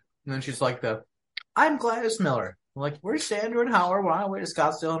 And then she's like, I'm Gladys Miller. I'm like, where's Sandra and Howard? We're on our way to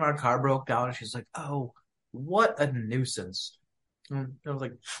Scottsdale, and our car broke down. And she's like, oh, what a nuisance. And I was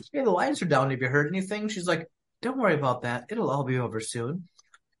like, hey, the lights are down. Have you heard anything? She's like, don't worry about that. It'll all be over soon.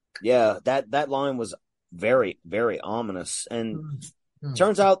 Yeah, that line was very, very ominous. And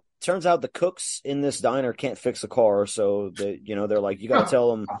turns out the cooks in this diner can't fix a car, so they're like, you got to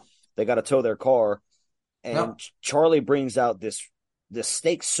tell them they got to tow their car. And Charlie brings out this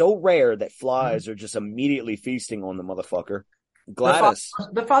steak so rare that flies are just immediately feasting on the motherfucker. Gladys,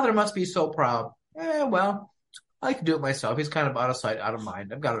 the father must be so proud. Well, I can do it myself. He's kind of out of sight, out of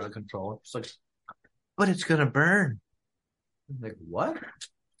mind. I've got it under control. It's like, but it's gonna burn. I'm like, what?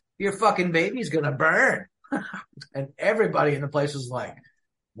 Your fucking baby's gonna burn. And everybody in the place was like,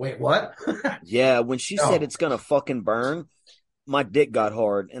 wait, what? Yeah, when she said it's gonna fucking burn, my dick got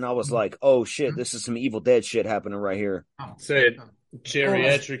hard, and I was like, oh shit, this is some Evil Dead shit happening right here. Said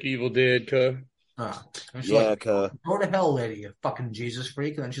geriatric Evil Dead, cuh. Cuh. Go to hell, lady, you fucking Jesus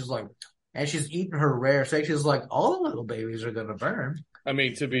freak. And then she's like, and she's eating her rare steak. She's like, all the little babies are gonna burn. I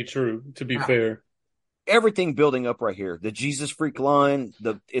mean, to be fair. Everything building up right here. The Jesus freak line,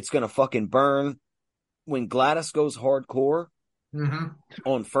 it's gonna fucking burn. When Gladys goes hardcore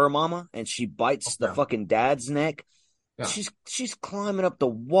on Fur Mama and she bites the fucking dad's neck, she's climbing up the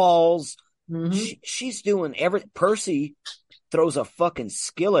walls. She's doing Percy throws a fucking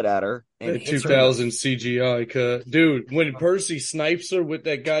skillet at her. And that 2000 CGI cut. Dude, when Percy snipes her with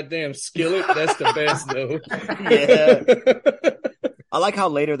that goddamn skillet, that's the best, though. Yeah. I like how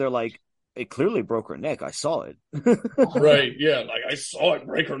later they're like, it clearly broke her neck. I saw it. Right, yeah. Like, I saw it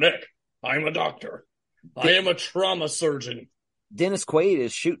break her neck. I'm a doctor. I am a trauma surgeon. Dennis Quaid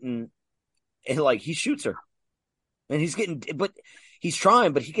is shooting, and like, he shoots her. And he's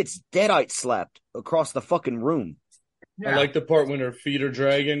trying, but he gets deadite slapped across the fucking room. Yeah. I like the part when her feet are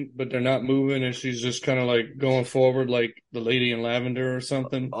dragging, but they're not moving, and she's just kind of like going forward like the lady in lavender or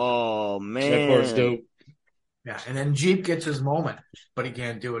something. Oh, man. That part's dope. Yeah, and then Jeep gets his moment, but he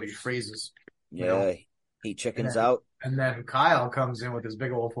can't do it. He freezes. Yeah, he chickens out. And then Kyle comes in with his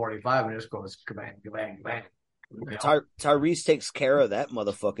big old 45 and just goes, kabang, kabang, kabang. Tyrese takes care of that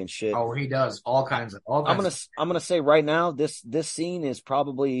motherfucking shit. Oh, he does. All kinds of. I'm gonna say right now, this scene is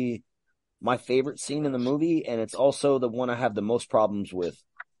probably my favorite scene in the movie, and it's also the one I have the most problems with.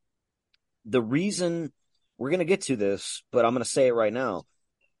 The reason we're gonna get to this, but I'm gonna say it right now.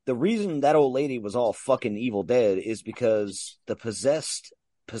 The reason that old lady was all fucking Evil Dead is because the possessed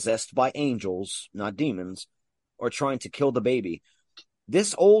by angels, not demons, are trying to kill the baby.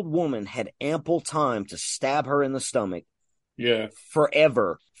 This old woman had ample time to stab her in the stomach. Yeah.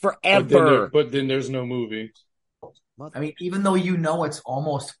 Forever. But then there's no movie. I mean, even though you know it's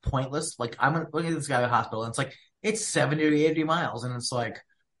almost pointless, like I'm looking at this guy at the hospital, and it's like, it's 70 or 80 miles, and it's like,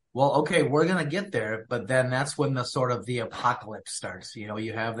 well, okay, we're going to get there, but then that's when the sort of the apocalypse starts. You know,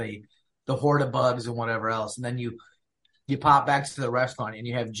 you have the horde of bugs and whatever else, and then you pop back to the restaurant, and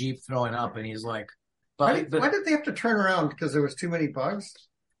you have Jeep throwing up, and he's like, why did they have to turn around? Because there was too many bugs?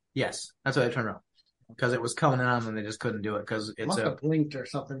 Yes, that's why they turned around. Because it was coming on, and they just couldn't do it. Because it must have blinked or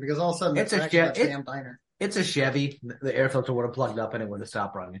something, because all of a sudden it's a damn diner. It's a Chevy. The air filter would have plugged up and it would have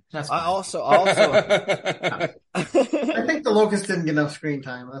stopped running. That's fine. I also I think the Locust didn't get enough screen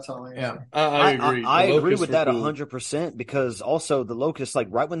time. That's all. I agree. I The agree Locusts with were that cool. 100% because also the Locusts, like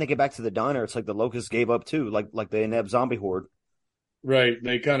right when they get back to the diner, it's like the Locusts gave up too, like the inept zombie horde. Right.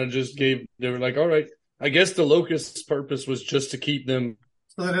 They kind of just they were like, all right. I guess the Locust's purpose was just to keep them.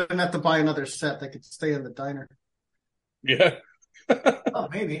 So they didn't have to buy another set. They could stay in the diner. Yeah. Oh,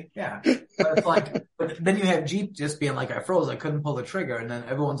 maybe, yeah. But it's like, but then you have Jeep just being like, I froze, I couldn't pull the trigger, and then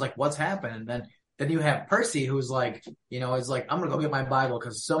everyone's like, what's happened? And then you have Percy, who's like, is like, I'm gonna go get my Bible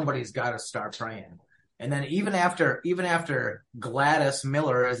because somebody's got to start praying. And then even after Gladys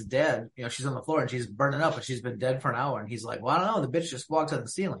Miller is dead, she's on the floor and she's burning up, and she's been dead for an hour, and he's like, well, I don't know, the bitch just walked on the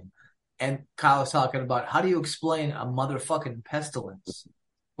ceiling. And Kyle is talking about how do you explain a motherfucking pestilence?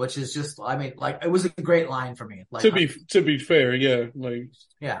 Which is just, it was a great line for me. Like, to be fair, yeah. Like,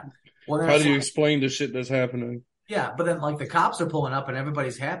 yeah. Well, how do you explain the shit that's happening? Yeah, but then like the cops are pulling up and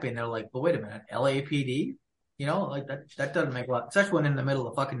everybody's happy and they're like, "But wait a minute, LAPD? Like that doesn't make a lot. Especially when in the middle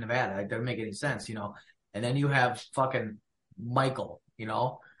of fucking Nevada, it doesn't make any sense, And then you have fucking Michael,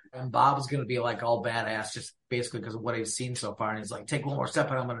 and Bob's gonna be like all badass just basically because of what he's seen so far, and he's like, "Take one more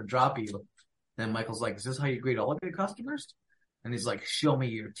step and I'm gonna drop you." And then Michael's like, "Is this how you greet all of your customers?" And he's like, "Show me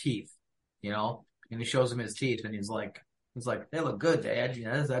your teeth," And he shows him his teeth, and he's like, "They look good, Dad."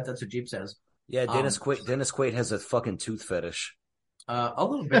 That's what Jeep says. Yeah, Dennis Quaid has a fucking tooth fetish. A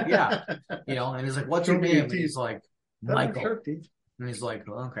little bit, yeah. And he's like, "What's your name?" And he's like, "Michael." And he's like,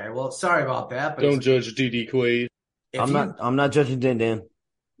 "Okay, well, sorry about that." But don't judge D.D. Quaid. I'm not judging Dan.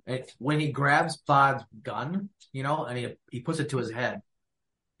 When he grabs Bod's gun, and he puts it to his head.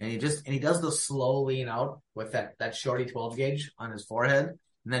 And he does the slow lean out with that shorty 12 gauge on his forehead.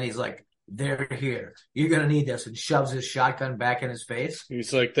 And then he's like, "They're here. You're going to need this," and shoves his shotgun back in his face.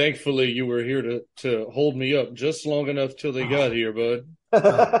 He's like, "Thankfully you were here to hold me up just long enough till they got here, bud."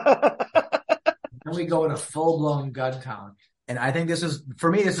 Then we go into full blown gun town. And I think this is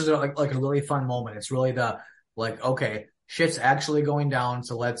like a really fun moment. It's really okay, shit's actually going down.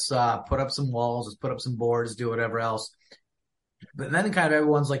 So let's put up some walls, let's put up some boards, do whatever else. But then kind of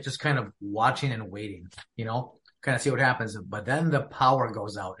everyone's like just kind of watching and waiting, kind of see what happens. But then the power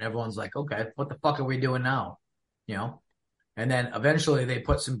goes out and everyone's like, okay, what the fuck are we doing now? And then eventually they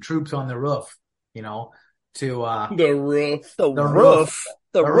put some troops on the roof, to the roof. The roof.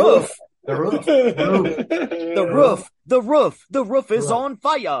 The roof. The roof. The roof is on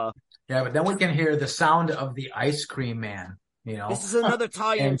fire. Yeah, but then we can hear the sound of the ice cream man, This is another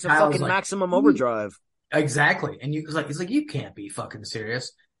tie-in to Kyle's fucking like, Maximum Overdrive. Exactly. And he's like, you can't be fucking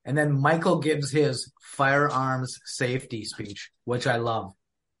serious. And then Michael gives his firearms safety speech, which I love.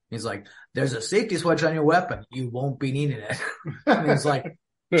 He's like, "There's a safety switch on your weapon. You won't be needing it." And he's like,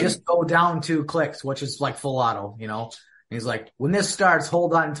 "Just go down 2 clicks," which is like full auto, And he's like, "When this starts,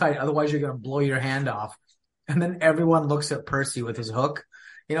 hold on tight. Otherwise you're going to blow your hand off." And then everyone looks at Percy with his hook,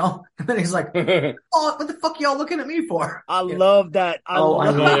 And then he's like, "Oh, what the fuck y'all looking at me for?" I love that. I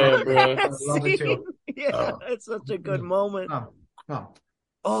love it, bro. I love it too. Yeah, it's such a good moment.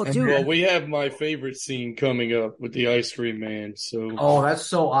 Oh, And dude. Well, we have my favorite scene coming up with the ice cream man. So, that's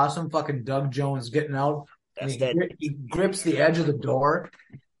so awesome. Fucking Doug Jones getting out. He grips the edge of the door,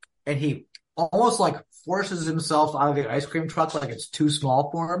 and he almost like forces himself out of the ice cream truck like it's too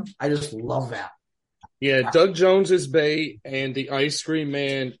small for him. I just love that. yeah, Doug Jones's Bay and the ice cream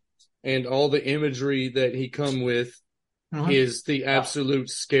man and all the imagery that he come with is the absolute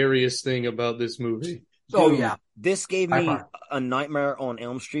scariest thing about this movie. Oh yeah, this gave me a Nightmare on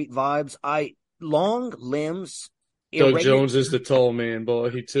Elm Street vibes. Long limbs. Doug Jones is the tall man,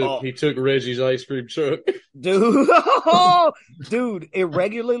 boy. He took Reggie's ice cream truck. Dude, dude,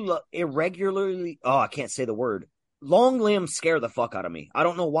 irregularly. Oh, I can't say the word. Long limbs scare the fuck out of me. I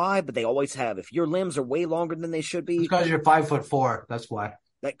don't know why, but they always have. If your limbs are way longer than they should be, because you're 5'4". That's why.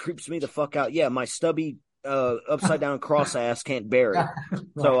 That creeps me the fuck out. Yeah, my stubby upside down cross ass can't bear it.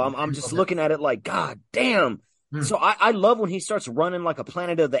 So I'm just looking at it like, God damn. So I love when he starts running like a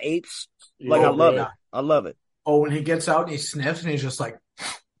Planet of the Apes. Like, I love it. I love it. Oh, when he gets out and he sniffs and he's just like,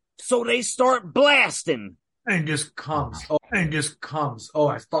 so they start blasting. And it just comes. Oh,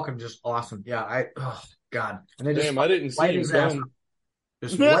 it's fucking just awesome. Yeah, oh God. And they just I didn't see him come.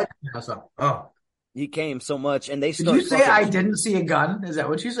 Just light his ass up. Oh. He came so much, and they Did start. you say I didn't see a gun? Is that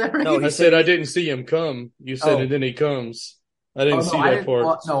what you said? No, I said I didn't see him come. You said, and then he comes. I didn't see that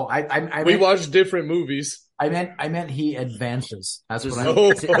part. I we watched different movies. I meant he advances. That's what I meant.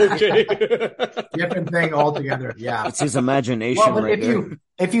 Oh, okay. Different thing altogether. Yeah, it's his imagination right there.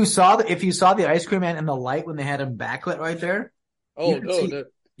 If you saw the ice cream man in the light when they had him backlit right there. Oh no!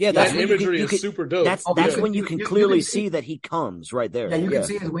 Yeah, that's that when imagery you is can, super dope. That's Yeah. when you can clearly see that he comes right there. Yeah, you can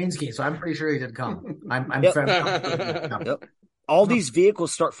see his wing ski, so I'm pretty sure he did come. I'm Yep. Yep. All these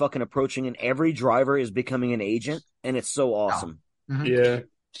vehicles start fucking approaching, and every driver is becoming an agent, and it's so awesome. Yeah.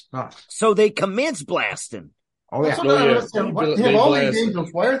 So they commence blasting. Oh That's yeah. what I Oh, yeah. understand. What, They you have all these blast it. angels.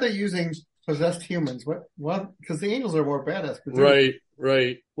 Why are they using possessed humans? What? Because the angels are more badass.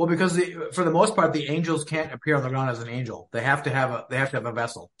 Right. Well, because for the most part, the angels can't appear on the ground as an angel. They have to have a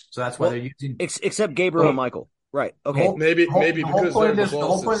vessel. So that's why they're using. Except Gabriel and Michael. Right. Okay. Maybe The whole because point they're of this, the whole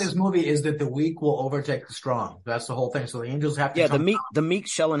point of bosses. this movie is that the weak will overtake the strong. That's the whole thing. So the angels have to. Yeah, come the meek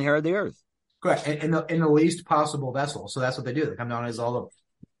shall inherit the earth. correct in the least possible vessel. So that's what they do. They come down as all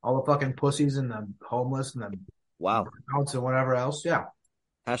the fucking pussies and the homeless and the Wow. burnouts and whatever else. Yeah.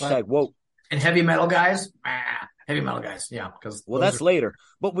 Hashtag woke. And heavy metal guys. Heavy metal guys. Yeah. Because That's later.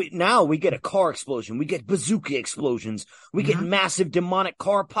 But we get a car explosion. We get bazooka explosions. We get massive demonic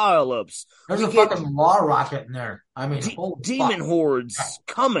car pileups. There's we a get fucking law rocket in there. I mean, holy demon fuck. hordes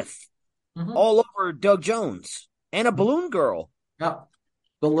cometh all over Doug Jones and a balloon girl. Yeah.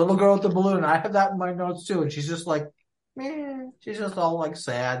 The little girl with the balloon. I have that in my notes too. And she's just like, man, she's just all like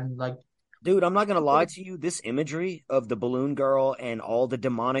sad and like. Dude, I'm not going to lie to you. This imagery of the balloon girl and all the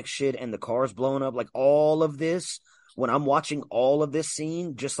demonic shit and the cars blowing up, like all of this, when I'm watching all of this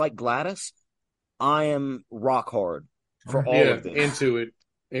scene, just like Gladys, I am rock hard for all of this. Into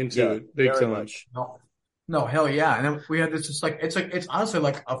it, big time. Much. No, hell yeah. And then we had this just it's honestly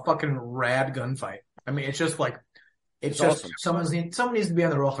like a fucking rad gunfight. I mean, it's just like, it's just awesome. someone needs to be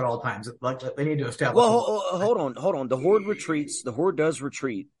on the roof at all times. Like they need to establish. Well, hold on. The horde retreats. The horde does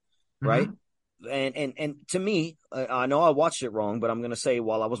retreat. Right. And to me, I know I watched it wrong, but I'm going to say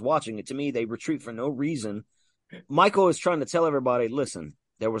while I was watching it, to me, they retreat for no reason. Michael is trying to tell everybody, listen,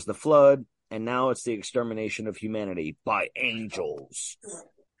 there was the flood and now it's the extermination of humanity by angels.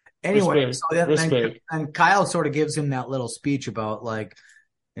 Anyway, Respect. And Kyle sort of gives him that little speech about like,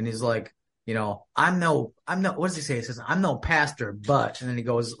 and he's like, you know, I'm no, what does he say? He says, I'm no pastor, but, and then he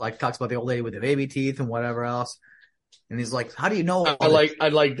goes like, talks about the old lady with the baby teeth and whatever else. And he's like, how do you know? I like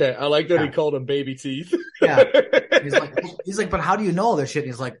that. I like that he called them baby teeth. Yeah. He's like, but how do you know all this shit?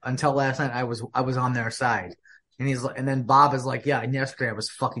 And he's like, until last night I was on their side. And he's like, and then Bob is like, yeah, and yesterday I was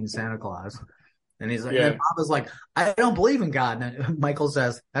fucking Santa Claus. And he's like, and then Bob is like, I don't believe in God. And then Michael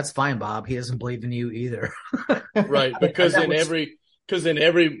says, that's fine, Bob. He doesn't believe in you either. Right. Because in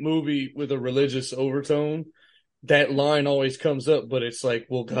every movie with a religious overtone, that line always comes up, but it's like,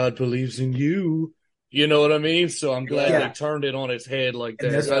 well, God believes in you. You know what I mean? So I'm glad they turned it on its head like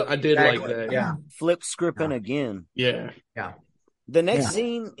that. I did like that. Yeah. Flip scripting again. Yeah. Yeah. The next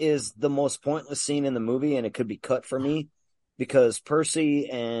scene is the most pointless scene in the movie, and it could be cut for me because Percy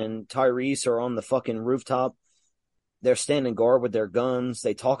and Tyrese are on the fucking rooftop. They're standing guard with their guns.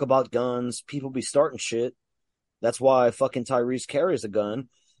 They talk about guns. People be starting shit. That's why fucking Tyrese carries a gun,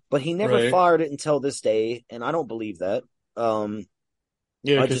 but he never fired it until this day, and I don't believe that.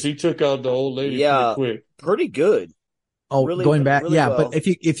 Yeah, because he took out the old lady pretty quick. Pretty good. Oh, really, going back, really well. But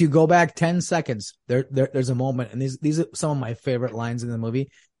if you go back 10 seconds, there's a moment, and these are some of my favorite lines in the movie.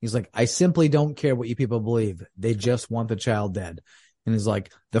 He's like, I simply don't care what you people believe. They just want the child dead. And he's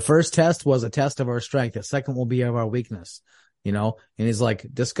like, the first test was a test of our strength. The second will be of our weakness, you know? And he's like,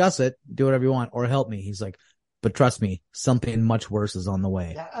 discuss it, do whatever you want, or help me. He's like, but trust me, something much worse is on the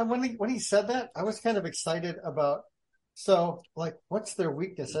way. Yeah, and when he said that, I was kind of excited about. So, like, what's their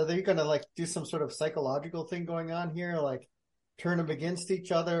weakness? Are they going to like do some sort of psychological thing going on here, like turn them against each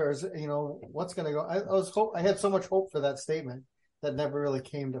other, or is it, you know, what's going to go? I had so much hope for that statement that never really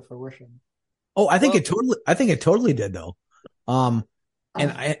came to fruition. Oh, I think it totally did though. And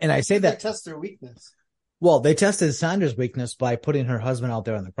I say that they test their weakness. Well, they tested Sandra's weakness by putting her husband out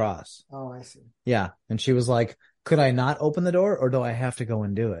there on the cross. Oh, I see. Yeah, and she was like, "Could I not open the door, or do I have to go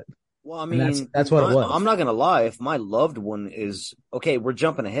and do it?" Well, I mean, that's what it was. I'm not going to lie. If my loved one is okay, we're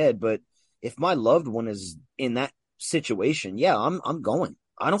jumping ahead, but if my loved one is in that situation, yeah, I'm going.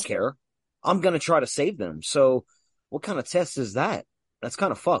 I don't care. I'm going to try to save them. So what kind of test is that? That's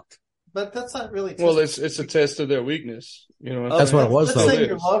kind of fucked. But that's not really. Well, it's a test of their weakness. You know, that's what it was. Let's say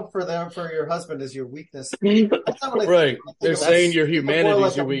your love for your husband is your weakness. Right. They're saying your humanity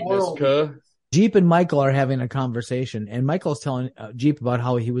is your weakness, Jeep and Michael are having a conversation, and Michael's telling Jeep about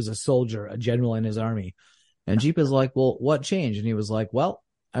how he was a soldier, a general in his army. And Jeep is like, well, what changed? And he was like, well,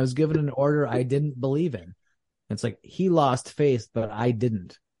 I was given an order I didn't believe in. It's like, he lost faith, but I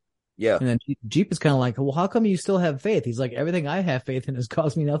didn't. Yeah. And then Jeep is kind of like, well, how come you still have faith? He's like, everything I have faith in has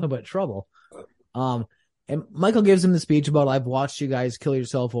caused me nothing but trouble. And Michael gives him the speech about, I've watched you guys kill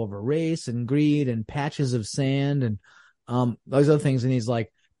yourself over race and greed and patches of sand and those other things. And he's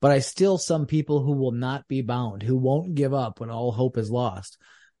like, but I still some people who will not be bound, who won't give up when all hope is lost.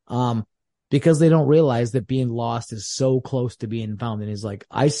 Because they don't realize that being lost is so close to being found. And he's like,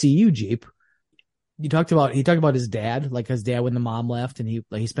 I see you, Jeep. He talked about his dad, like his dad when the mom left, and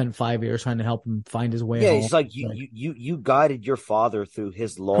he spent 5 years trying to help him find his way home. He's like, you guided your father through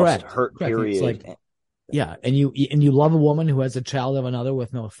his lost hurt period. Like, yeah, and you love a woman who has a child of another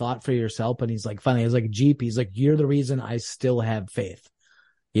with no thought for yourself. And he's like, finally, he's like, Jeep, he's like, you're the reason I still have faith,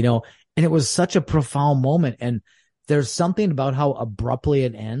 you know. And it was such a profound moment. And there's something about how abruptly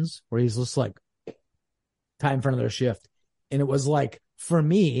it ends, where he's just like, time for another shift. And it was like, for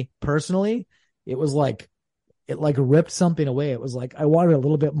me personally, it was like, it like ripped something away. It was like, I wanted a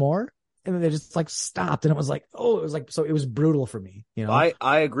little bit more. And then they just like stopped. And it was like, oh, it was like, so it was brutal for me. You know,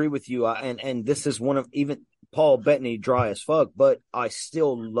 I agree with you. And this is one of, even Paul Bettany, dry as fuck, but I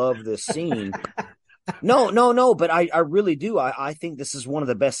still love this scene. No, but I really do. I think this is one of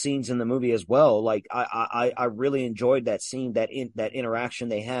the best scenes in the movie as well. Like I really enjoyed that scene, that interaction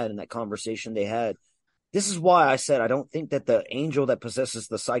they had and that conversation they had. This is why I said I don't think that the angel that possesses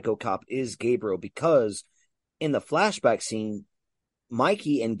the psycho cop is Gabriel, because in the flashback scene,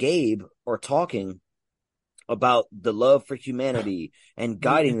 Mikey and Gabe are talking about the love for humanity and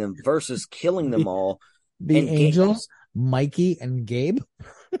guiding them versus killing them all. The angels, Mikey and Gabe.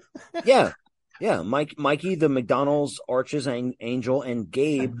 Yeah. Mikey, the McDonald's Arches angel, and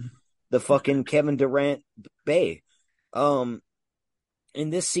Gabe, the fucking Kevin Durant Bay. In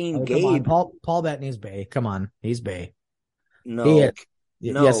this scene, Gabe, Paul Bettany's Bay. Come on, he's Bay. No,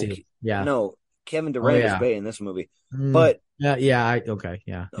 yes, he is. Yeah, no, Kevin Durant is Bay in this movie. But I'm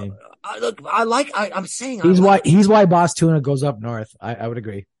saying he's why Boss Tuna goes up north. I would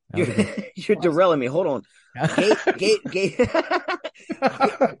agree. You're derailing me. Hold on.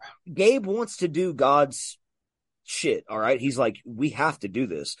 Gabe wants to do God's shit. All right. He's like, we have to do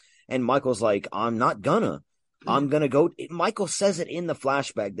this. And Michael's like, I'm not gonna. I'm going to go. Michael says it in the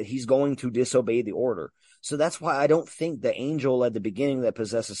flashback that he's going to disobey the order. So that's why I don't think the angel at the beginning that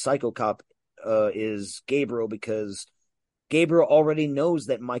possesses Psycho Cop is Gabriel, because Gabriel already knows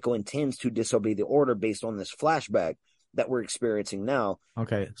that Michael intends to disobey the order based on this flashback that we're experiencing now.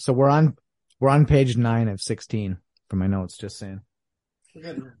 Okay. So we're on page 9 of 16 from my notes, just saying.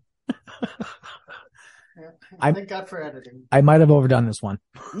 Thank God for editing. I might have overdone this one.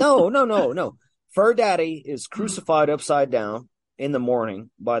 No. Fur Daddy is crucified upside down in the morning,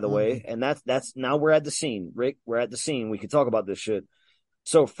 by the way. And that's now we're at the scene, Rick. We're at the scene. We can talk about this shit.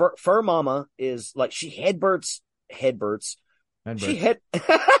 So Fur Mama is like, she headbutts.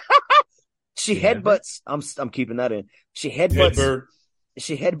 She headbutts. I'm keeping that in. She headbutts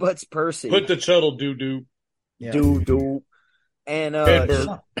Percy. Put the shuttle doo. Doo. And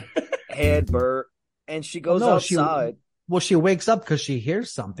headbutt. And she goes outside. She wakes up because she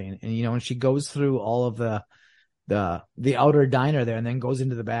hears something, and she goes through all of the outer diner there, and then goes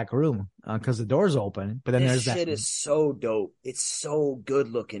into the back room because the door's open. But then this shit is so dope. It's so good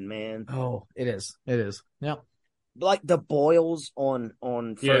looking, man. Oh, it is. Yeah. Like the boils on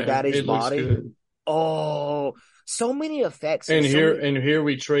Fur Daddy's body. Oh, so many effects. And here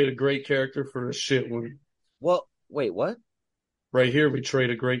we trade a great character for a shit one. Well, wait, what? Right here we trade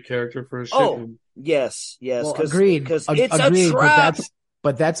a great character for a shit one. Yes. Well, agreed. Because it's a trap.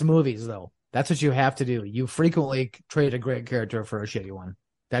 But that's movies, though. That's what you have to do. You frequently trade a great character for a shitty one.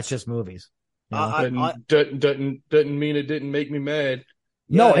 That's just movies. Doesn't mean it didn't make me mad.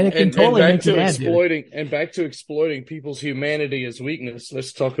 No, and it can totally make you mad. And back to exploiting people's humanity as weakness.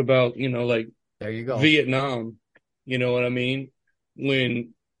 Let's talk about, there you go, Vietnam. You know what I mean?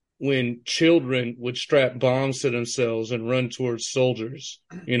 When children would strap bombs to themselves and run towards soldiers.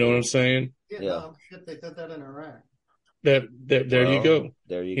 You know what I'm saying? Yeah. Shit, they did that in Iraq. There you go.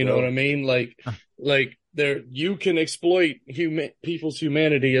 There you go. You know what I mean? Like there, you can exploit people's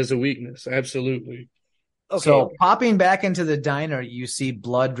humanity as a weakness. Absolutely. Okay. So popping back into the diner, you see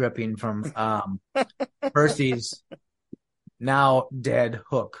blood dripping from Percy's now dead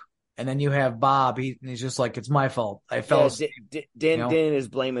hook. And then you have Bob. He's just like, it's my fault. I fell asleep. Dan is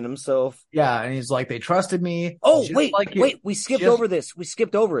blaming himself. Yeah, and he's like, they trusted me. Oh, wait. We skipped over this. We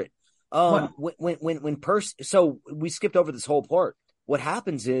skipped over it. When Percy, so we skipped over this whole part. What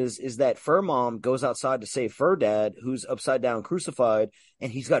happens is that Fur Mom goes outside to save Fur Dad, who's upside down crucified,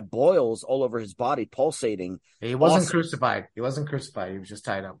 and he's got boils all over his body, pulsating. He wasn't crucified. He wasn't crucified. He was just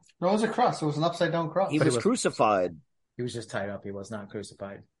tied up. No, it was a cross. It was an upside down cross. He was crucified. He was just tied up. He was not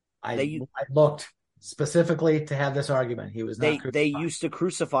crucified. I looked specifically to have this argument. He was not crucified. They used to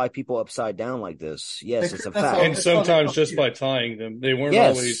crucify people upside down like this. Yes, it's a fact. And sometimes just by tying them. They weren't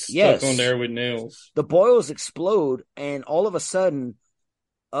always stuck on there with nails. The boils explode, and all of a sudden,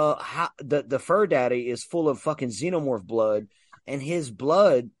 how the fur daddy is full of fucking xenomorph blood, and his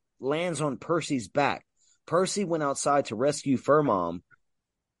blood lands on Percy's back. Percy went outside to rescue Fur Mom,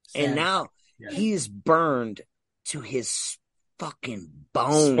 and now he's burned to his fucking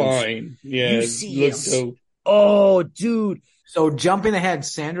bones. Spine. Yeah, you see his. Oh, dude. So jumping ahead,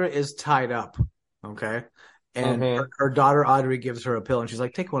 Sandra is tied up. Okay. And her daughter Audrey gives her a pill, and she's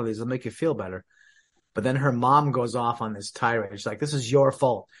like, take one of these, it'll make you feel better. But then her mom goes off on this tirade. She's like, this is your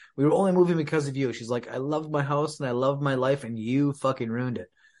fault. We were only moving because of you. She's like, I loved my house and I loved my life, and you fucking ruined it.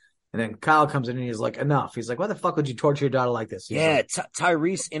 And then Kyle comes in and he's like, enough. He's like, why the fuck would you torture your daughter like this? He's like,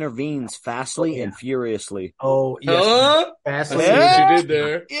 Tyrese intervenes fastly and furiously. Oh, yes. Fastly. I see what you did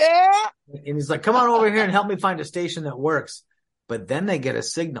there. Yeah. And he's like, come on over here and help me find a station that works. But then they get a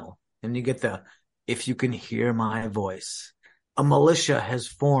signal, and you get if you can hear my voice, a militia has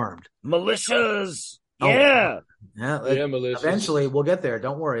formed. Militias. Yeah. Militias. Eventually we'll get there.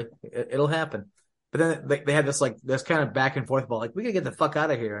 Don't worry. It'll happen. But then they had this kind of back and forth about like, we gotta get the fuck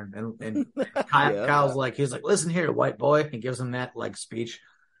out of here. And Kyle's like, he's like, listen here, white boy. He gives him that like speech.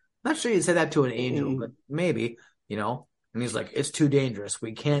 I'm not sure you'd say that to an angel, but maybe, And he's like, it's too dangerous.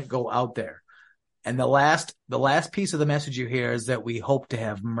 We can't go out there. And the last piece of the message you hear is that we hope to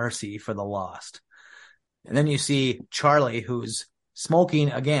have mercy for the lost. And then you see Charlie, who's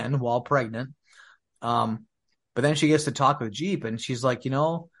smoking again while pregnant. But then she gets to talk with Jeep, and she's like,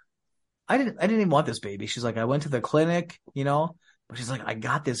 I didn't even want this baby. She's like, I went to the clinic, but she's like, I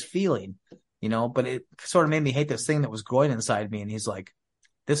got this feeling, but it sort of made me hate this thing that was growing inside me. And he's like,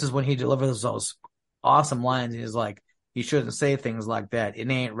 this is when he delivers those awesome lines. He's like, you shouldn't say things like that.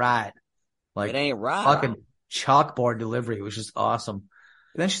 It ain't right. Like, it ain't right. Fucking chalkboard delivery, which is awesome.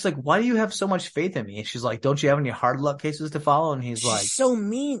 And then she's like, why do you have so much faith in me? And she's like, don't you have any hard luck cases to follow? And he's like, so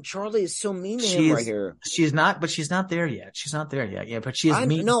mean. Charlie is so mean to him right here. She's not there yet. She's not there yet. Yeah, but she is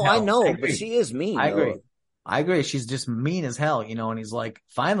mean. No, I know, but she is mean. I agree. She's just mean as hell, And he's like,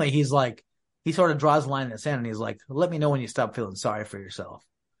 finally, he's like, he sort of draws a line in the sand, and he's like, let me know when you stop feeling sorry for yourself.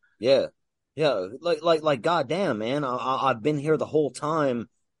 Yeah. Yeah. Like, goddamn, man. I've been here the whole time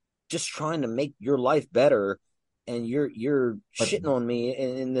just trying to make your life better. And you're shitting on me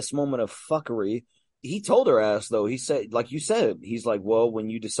in this moment of fuckery. He told her ass though. He said, like you said, he's like, well,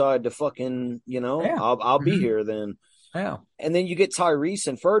 when you decide to fucking, I'll be here then. Yeah. And then you get Tyrese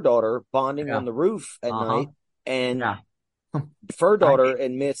and Fur Daughter bonding on the roof at night, and Fur Daughter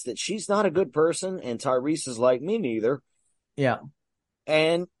admits that she's not a good person, and Tyrese is like, me neither. Yeah.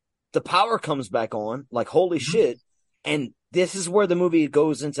 And the power comes back on, like, holy shit. And this is where the movie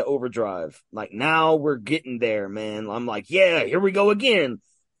goes into overdrive. Like, now we're getting there, man. I'm like, yeah, here we go again.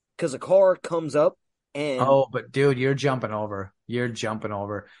 Because a car comes up and... Oh, but dude, you're jumping over.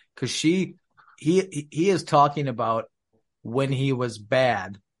 Because he is talking about when he was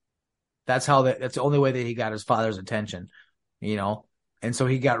bad. That's the only way that he got his father's attention, And so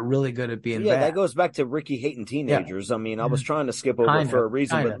he got really good at being bad. Yeah, that goes back to Ricky hating teenagers. Yeah. I mean, I was trying to skip over for a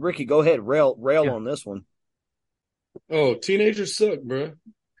reason, but Ricky, go ahead, rail on this one. Oh, teenagers suck, bro.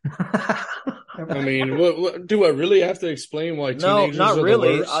 I mean, what do I really have to explain why teenagers not are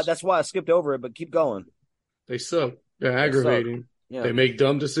really. the worst? That's why I skipped over it, but keep going. They suck. They're aggravating. Yeah. They make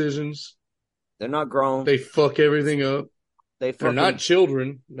dumb decisions. They're not grown. They fuck everything up. They're not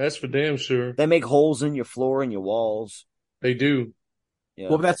children. That's for damn sure. They make holes in your floor and your walls. They do. Yeah.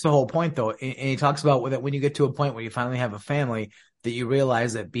 Well, that's the whole point, though. And he talks about that when you get to a point where you finally have a family, that you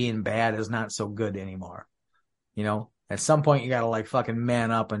realize that being bad is not so good anymore. At some point you got to like fucking man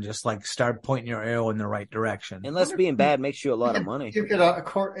up and just like start pointing your arrow in the right direction. Unless being bad makes you a lot of money. You could,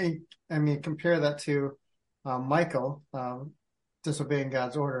 compare that to Michael disobeying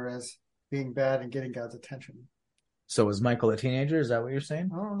God's order as being bad and getting God's attention. So is Michael a teenager? Is that what you're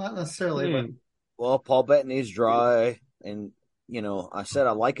saying? Oh, not necessarily. But... Well, Paul Bettany's dry, and I said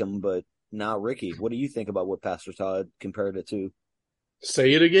I like him, but now Ricky, what do you think about what Pastor Todd compared it to?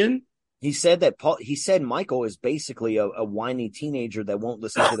 Say it again. He said Michael is basically a whiny teenager that won't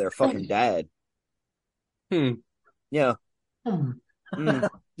listen to their fucking dad. Yeah.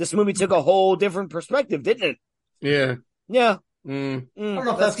 This movie took a whole different perspective, didn't it? Yeah. Yeah. I don't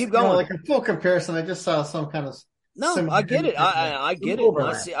know if that's keep going. Like a full comparison. I just saw some kind of. No, I get it. I get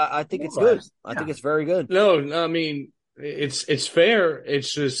it. I think it's good. I think it's very good. No, I mean it's fair.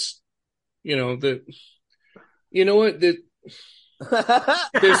 It's just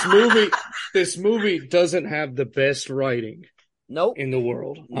this movie doesn't have the best writing. Nope. In the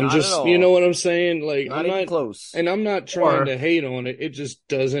world. I'm just, you know what I'm saying? Like, not even close. And I'm not trying to hate on it. It just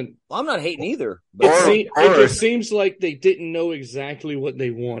doesn't. Well, I'm not hating either. But it just seems like they didn't know exactly what they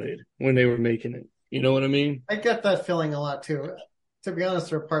wanted when they were making it. You know what I mean? I get that feeling a lot too. To be honest,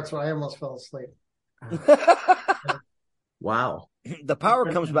 there are parts where I almost fell asleep. Wow. The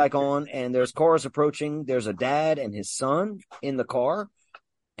power comes back on, and there's cars approaching. There's a dad and his son in the car.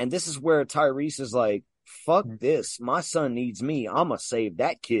 And this is where Tyrese is like, fuck this. My son needs me. I'm going to save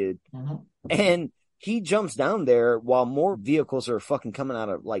that kid. Mm-hmm. And he jumps down there while more vehicles are fucking coming out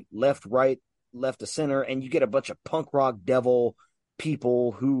of like left, right, left to center. And you get a bunch of punk rock devil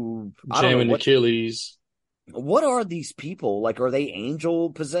people who jamming Achilles. What are these people? Like, are they angel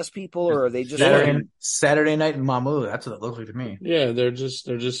possessed people, or are they just Saturday Night in Mamu? That's what it looks like to me. Yeah, they're just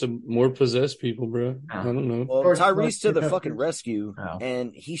some more possessed people, bro. I don't know. Well, Tyrese to the fucking rescue,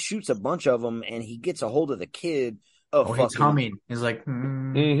 and he shoots a bunch of them, and he gets a hold of the kid. He's humming. He's like,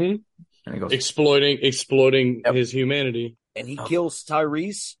 and he goes, exploiting his humanity, and he kills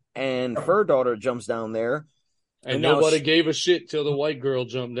Tyrese. And Fur Daughter jumps down there. And nobody gave a shit till the white girl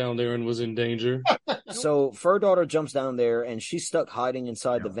jumped down there and was in danger. So Fur Daughter jumps down there, and she's stuck hiding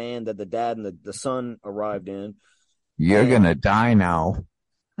inside the van that the dad and the son arrived in. You're gonna die now.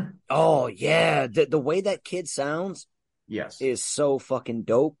 Oh yeah, the way that kid sounds, is so fucking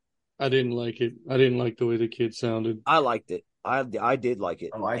dope. I didn't like it. I didn't like the way the kid sounded. I liked it. I did like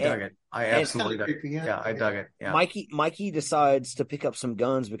it. Oh, I dug it. I absolutely dug it. Yeah, I dug it. Yeah. Mikey decides to pick up some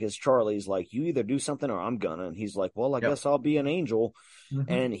guns because Charlie's like, you either do something or I'm gonna. And he's like, well, I guess I'll be an angel.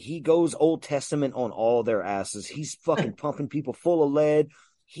 Mm-hmm. And he goes Old Testament on all their asses. He's fucking pumping people full of lead.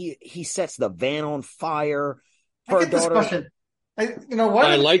 He sets the van on fire. I get this question.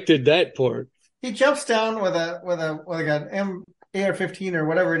 I liked that part. He jumps down with an AR-15 or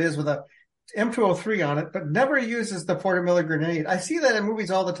whatever it is with a M203 on it, but never uses the portamilla grenade. I see that in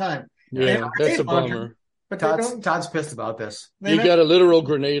movies all the time. Yeah, that's a bummer. But Todd's pissed about this. You got a literal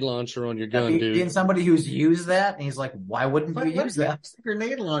grenade launcher on your gun, dude. Being somebody who's used that, and he's like, why wouldn't you use that?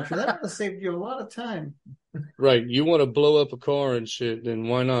 Grenade launcher. That would have saved you a lot of time. Right. You want to blow up a car and shit, then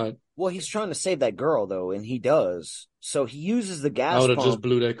why not? Well, he's trying to save that girl, though, and he does. So he uses the gas pump. I would have just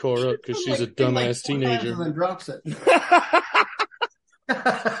blew that car up because she's a dumbass teenager. And then drops it.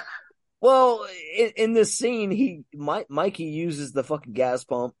 Well, in this scene, Mikey uses the fucking gas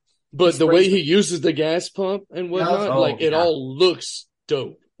pump. But the way he uses the gas pump and whatnot, it all looks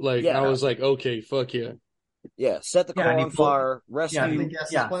dope. Like, I was like, okay, fuck yeah. Yeah, set the car on fire, rescue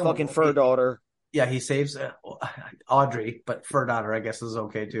fucking Fur Daughter. Yeah, he saves Audrey, but Fur Daughter, I guess, is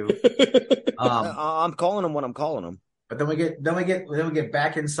okay too. I'm calling him what I'm calling him. But then we get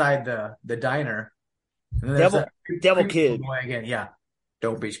back inside the diner. And Devil kid again. Yeah.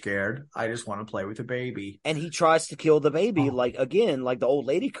 Don't be scared. I just want to play with the baby. And he tries to kill the baby, like the old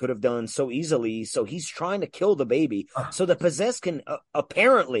lady could have done so easily. So he's trying to kill the baby. So the possessed can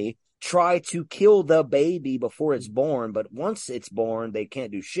apparently try to kill the baby before it's born. But once it's born, they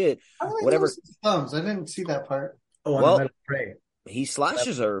can't do shit. Whatever. Thumbs. I didn't see that part. He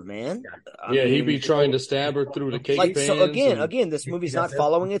slashes her, man. I mean, he'd be trying to stab her through the cake pans. So again, this movie's not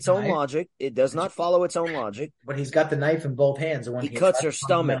following its own logic. It does not follow its own logic. But he's got the knife in both hands. And when he cuts her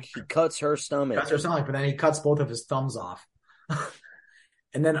stomach. He cuts her stomach. But then he cuts both of his thumbs off.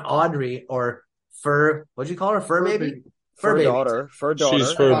 And then Audrey, or Fur, what'd you call her? Fur baby? Fur daughter.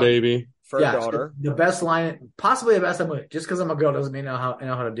 She's Fur baby. Fur daughter. The best line, possibly the best. Just because I'm a girl doesn't mean I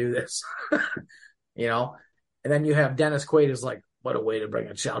know how to do this. And then you have Dennis Quaid is like, what a way to bring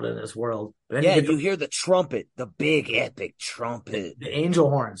a child into this world. But then you hear the trumpet, the big epic trumpet. The angel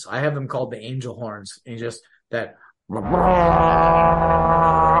horns. I have them called the angel horns. And just that.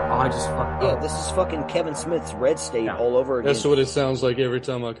 This is fucking Kevin Smith's Red State all over again. That's what it sounds like every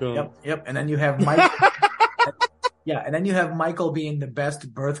time I come. Yep. And then you have Michael. And then you have Michael being the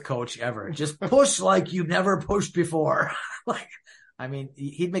best birth coach ever. Just push like you've never pushed before.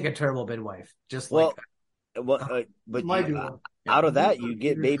 He'd make a terrible midwife. Out of that, you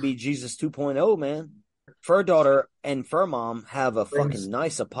get Baby Jesus 2.0, man. Fur Daughter and Fur Mom have a fucking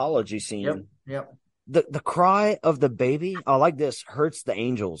nice apology scene. Yep. The cry of the baby, I like this, hurts the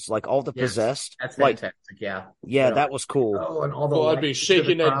angels, like all the possessed. That's fantastic, Yeah, that was cool. I'd be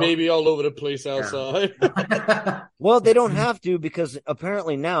shaking that baby all over the place outside. Well, they don't have to, because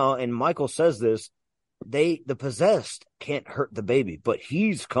apparently now, and Michael says this, the possessed can't hurt the baby, but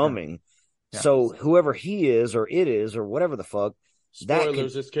he's coming. Yeah. So whoever he is, or it is, or whatever the fuck.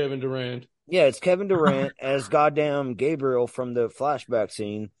 Spoilers, it's Kevin Durant. Yeah, it's Kevin Durant as goddamn Gabriel from the flashback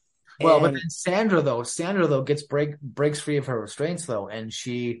scene. Well, but then Sandra though gets breaks free of her restraints though, and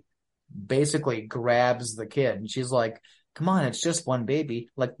she basically grabs the kid, and she's like, "Come on, it's just one baby.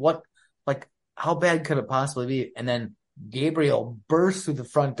 Like what? Like how bad could it possibly be?" And then Gabriel bursts through the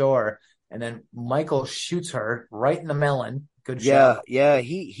front door, and then Michael shoots her right in the melon. Good shot. Yeah.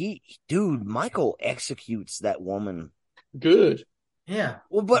 He, Michael executes that woman. Good. Yeah.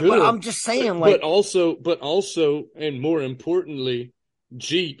 Well, but Good. I'm just saying, like, but also, and more importantly,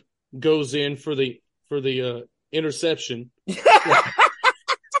 Jeep goes in for the interception and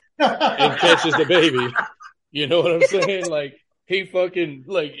catches the baby. You know what I'm saying? Like he fucking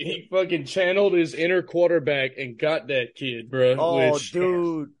channeled his inner quarterback and got that kid, bro. oh,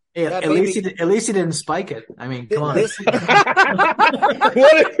 dude. Yeah, at least he didn't spike it. I mean, come on. What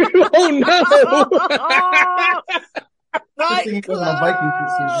if, oh no!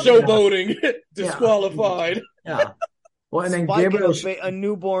 Showboating, disqualified. Yeah. Well, and then Spiking Gabriel, a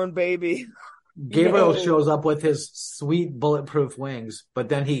newborn baby. Gabriel shows up with his sweet bulletproof wings, but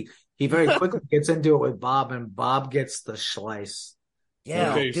then he very quickly gets into it with Bob, and Bob gets the slice.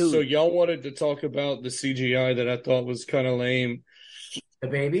 Yeah, okay, dude. so y'all wanted to talk about the CGI that I thought was kind of lame. The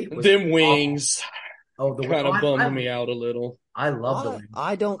baby? Them wings the kind of bummed me out a little. I love the wings.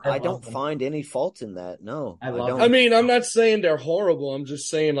 I don't find any fault in that. No, I love don't. I mean, I'm not saying they're horrible. I'm just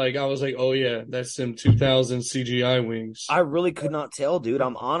saying, like, I was like, oh yeah, that's some 2000 CGI wings. I really could not tell, dude.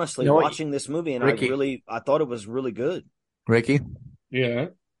 I'm honestly watching this movie, and Ricky. I thought it was really good. Ricky, Yeah.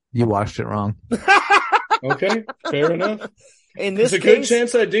 you watched it wrong. Okay, fair enough. In this There's a good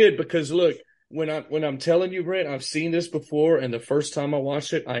chance I did, because look, when I'm telling you, Brent, I've seen this before, and the first time I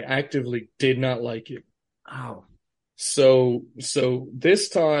watched it, I actively did not like it. Oh. So this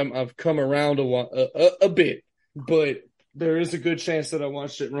time I've come around a bit, but there is a good chance that I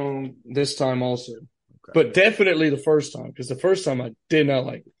watched it wrong this time also. Okay. But definitely the first time, because the first time I did not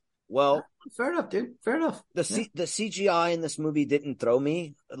like it. Well, fair enough, dude. Fair enough. The CGI in this movie didn't throw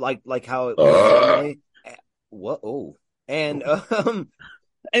me like how it was. What? Oh, and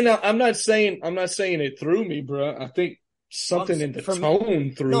and I'm not saying it threw me, bro. I think something in the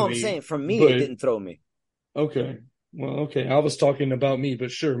tone threw me. No, I'm saying for me it didn't throw me. Okay. Well, okay. I was talking about me, but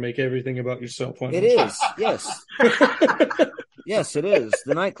sure, make everything about yourself. It is, yes. Yes, it is.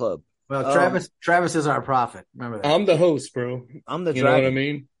 The nightclub. Well, Travis is our prophet. Remember that. I'm the host, bro. I'm the You dragon. know what I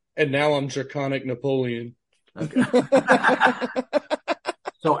mean? And now I'm Draconic Napoleon. Okay.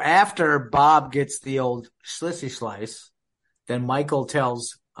 So after Bob gets the old schlissy slice, then Michael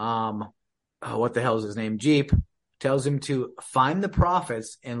tells, what the hell is his name? Jeep tells him to find the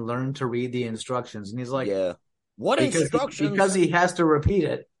prophets and learn to read the instructions. And he's like, yeah. What instructions? Because he has to repeat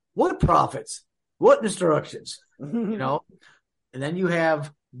it. What prophets? What instructions? You know? And then you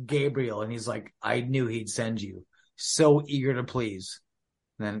have Gabriel, and he's like, I knew he'd send you. So eager to please.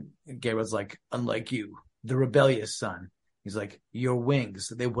 And then Gabriel's like, unlike you, the rebellious son. He's like, your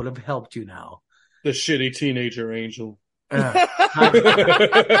wings, they would have helped you now. The shitty teenager angel. Then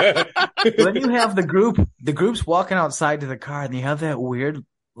you have the group's walking outside to the car, and you have that weird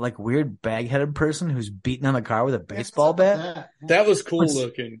bag-headed person who's beating on the car with a baseball bat. That was cool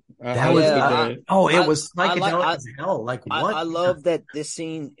looking. It was psychedelic as hell. Like, what? I love that this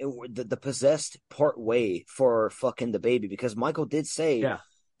scene, the possessed part way for fucking the baby, because Michael did say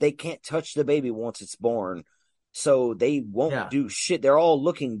they can't touch the baby once it's born. So they won't do shit. They're all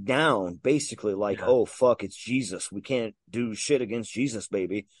looking down, basically, like, oh, fuck, it's Jesus. We can't do shit against Jesus,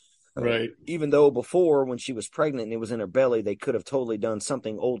 baby. Right. Even though before, when she was pregnant and it was in her belly, they could have totally done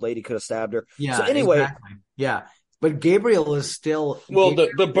something. Old lady could have stabbed her. Yeah. So anyway. Exactly. Yeah. But Gabriel is still. Well,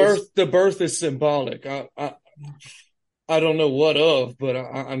 the birth is symbolic. I don't know what of, but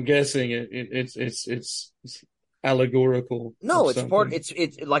I'm guessing it's allegorical. No, it's part.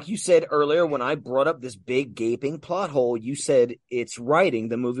 It's like you said earlier when I brought up this big gaping plot hole. You said it's writing.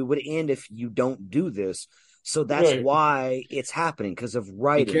 The movie would end if you don't do this. So that's why it's happening, because of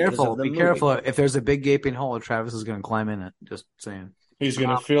writing. Be careful. Be careful. If there's a big gaping hole, Travis is going to climb in it. Just saying. He's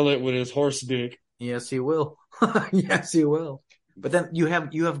going to fill it with his horse dick. Yes, he will. Yes, he will. But then you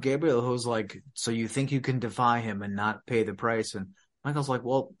have Gabriel, who's like, so you think you can defy him and not pay the price? And Michael's like,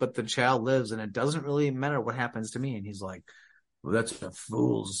 well, but the child lives, and it doesn't really matter what happens to me. And he's like, well, that's a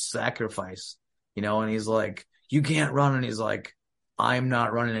fool's sacrifice, you know. And he's like, you can't run. And he's like, I'm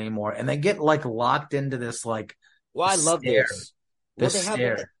not running anymore. And they get like locked into this like. Well, I love this.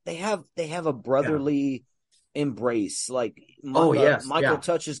 Stare. They have a brotherly embrace. Like, Michael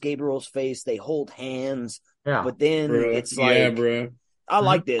touches Gabriel's face. They hold hands. Yeah. But then it's like, bro. I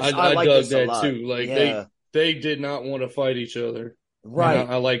like this. I like dug this that a lot. too. Like they did not want to fight each other. Right.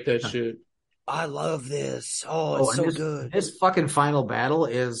 I like that shit. I love this. Oh, it's so good. This fucking final battle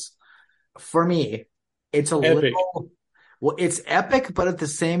is, for me, it's epic. It's epic, but at the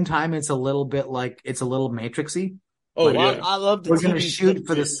same time, it's a little bit like, it's a little Matrixy. Oh, yeah. I love the We're going to shoot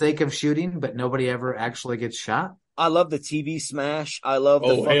for the sake of shooting, but nobody ever actually gets shot. I love the TV smash. I love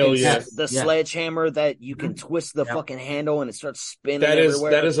the sledgehammer that you can twist the fucking handle and it starts spinning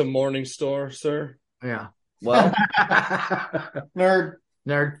everywhere. That is a morning star, sir. Yeah. Well, Nerd.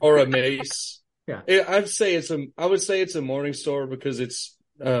 or a mace. Yeah. I would say it's a Morning Star because it's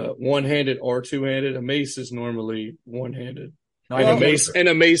one-handed or two-handed. A mace is normally one-handed. No, and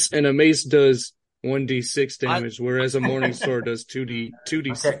a mace does 1d6 damage, whereas a Morning Star does 2d.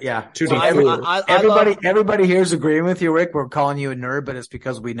 Okay, yeah. 2d4. Everybody here is agreeing with you, Rick. We're calling you a nerd, but it's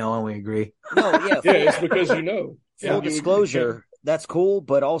because we know and we agree. No, yeah. It's because you know. Full disclosure, that's cool,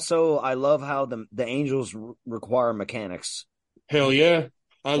 but also I love how the angels require mechanics. Hell yeah.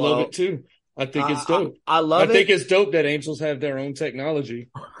 I love it too. I think it's dope. I think it's dope that angels have their own technology.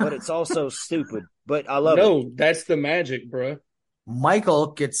 But it's also stupid. But I love it. No, that's the magic, bro.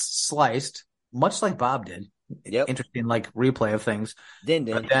 Michael gets sliced, much like Bob did. Yep. Interesting, like replay of things. Then.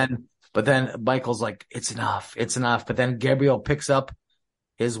 But then Michael's like, it's enough. But then Gabriel picks up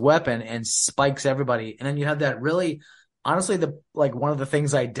his weapon and spikes everybody. And then you have that really, honestly, one of the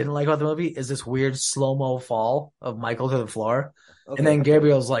things I didn't like about the movie is this weird slow-mo fall of Michael to the floor. Okay. And then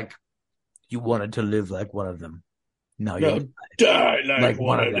Gabriel's like, you wanted to live like one of them. No, you die like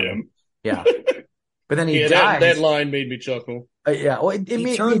one of them. Yeah. But then he dies. That line made me chuckle. Yeah. Well, it made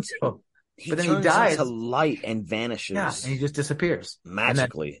me too. But then he dies into light and vanishes. Yeah, and he just disappears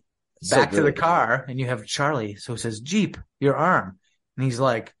magically. Back to the car, and you have Charlie. So it says, "Jeep, your arm," and he's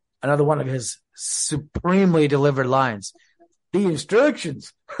like, another one of his supremely delivered lines. The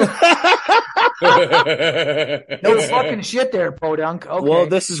instructions. No fucking shit there, Podunk. Okay. Well,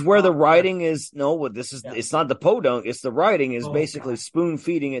 this is where the writing is. No, this is. Yeah. It's not the Podunk. It's the writing is basically spoon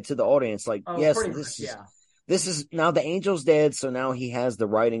feeding it to the audience. Like, yes, this is now the angel's dead, so now he has the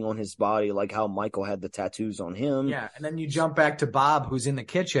writing on his body, like how Michael had the tattoos on him. Yeah, and then you jump back to Bob, who's in the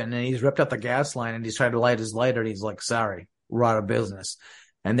kitchen, and he's ripped up the gas line, and he's trying to light his lighter, and he's like, "Sorry, we're out of business."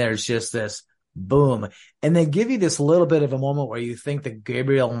 And there's just this boom, and they give you this little bit of a moment where you think that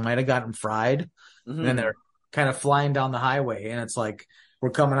Gabriel might have gotten fried, and then they're kind of flying down the highway, and it's like we're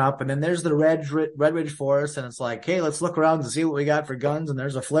coming up, and then there's the Red Ridge Forest, and it's like, hey, let's look around and see what we got for guns, and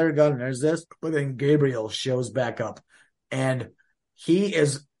there's a flare gun, and there's this, but then Gabriel shows back up, and he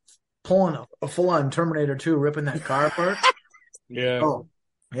is pulling a full-on Terminator 2, ripping that car apart. Yeah. Oh,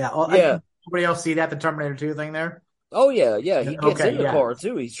 yeah. Oh, yeah. Everybody else see that, the Terminator 2 thing there? Oh, yeah. He gets in the car,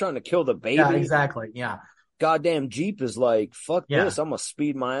 too. He's trying to kill the baby. Yeah, exactly, yeah. Goddamn Jeep is like, fuck this, I'm gonna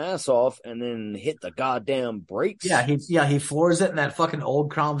speed my ass off and then hit the goddamn brakes. He floors it in that fucking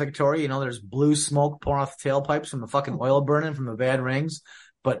old Crown Victoria. You know, there's blue smoke pouring off the tailpipes from the fucking oil burning from the bad rings,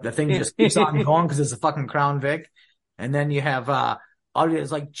 but the thing just keeps on going because it's a fucking Crown Vic. And then you have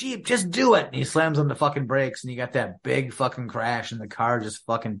Audrey's like, Jeep, just do it, and he slams on the fucking brakes, and you got that big fucking crash, and the car just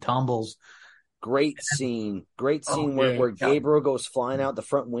fucking tumbles. Great scene where Gabriel goes flying out the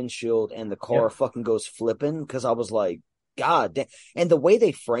front windshield and the car fucking goes flipping, because I was like, God damn. And the way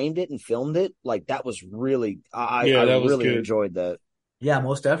they framed it and filmed it, like, that was really, I really enjoyed that. Yeah,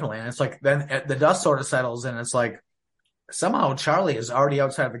 most definitely. And it's like, then the dust sort of settles, and it's like, somehow Charlie is already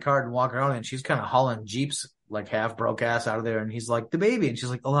outside the car and walking around, and she's kind of hauling Jeep's like half broke ass out of there, and he's like, the baby, and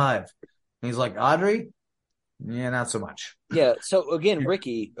she's like, alive. And he's like, Audrey? Yeah, not so much. Yeah, so again,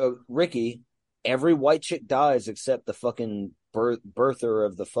 Ricky, every white chick dies except the fucking birther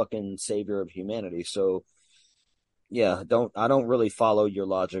of the fucking savior of humanity. So, yeah, I don't really follow your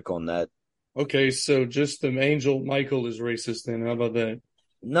logic on that. Okay, so just the angel Michael is racist then. How about that?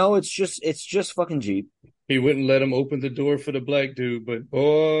 No, it's just fucking Jeep. He wouldn't let him open the door for the black dude, but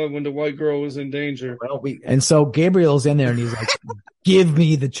boy, when the white girl was in danger. And so Gabriel's in there and he's like, give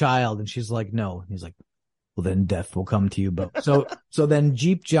me the child. And she's like, no. And he's like, well, then death will come to you both. So then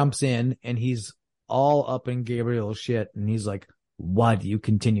Jeep jumps in and he's all up in Gabriel's shit. And he's like, why do you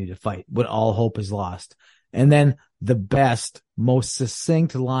continue to fight when all hope is lost? And then the best, most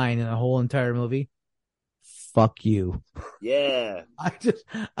succinct line in the whole entire movie, fuck you. Yeah.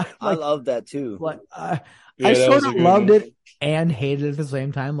 I love that too. Like, I sort of loved it and hated it at the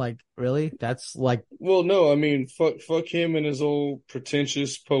same time. Like, really? That's like. Well, no, I mean, fuck him and his old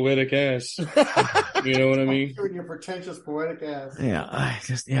pretentious poetic ass. You know what I mean? You and your pretentious poetic ass.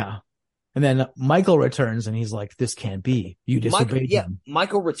 Yeah, And then Michael returns and he's like, this can't be. You disobeyed him.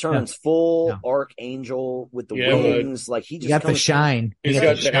 Michael returns full archangel with the wings. Like, he just got the shine. He's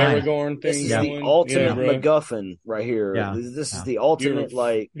got the Aragorn thing. This is the ultimate MacGuffin right here. Yeah. This is the ultimate,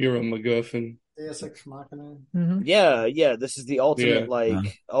 You're a MacGuffin. Deus Ex Machina. Mm-hmm. Yeah. This is the ultimate,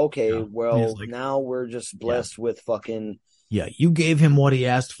 now we're just blessed with fucking. Yeah, you gave him what he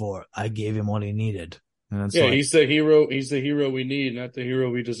asked for. I gave him what he needed. He's the hero. He's the hero we need, not the hero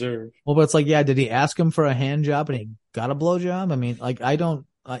we deserve. Well, but it's like, did he ask him for a hand job and he got a blow job? I mean, like, all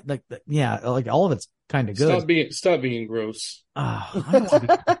of it's kind of good. Stop being gross. I don't want to be.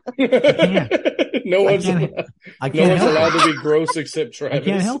 I can't. No one's allowed to be gross except Travis. I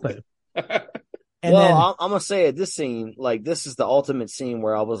can't help it. And well, I'm gonna say it. This scene, like, this is the ultimate scene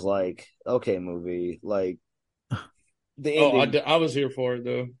where I was like, "Okay, movie." Like, the ending. I was here for it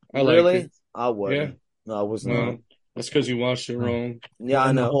though. I really? liked it. I wasn't. Yeah. No, I was not. That's because you watched it wrong. Yeah,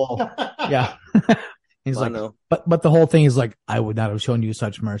 I know. Yeah. He's I like, know. but the whole thing is like, I would not have shown you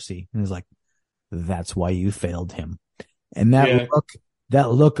such mercy. And he's like, that's why you failed him. And that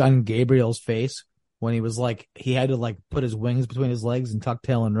look on Gabriel's face when he was like, he had to like put his wings between his legs and tuck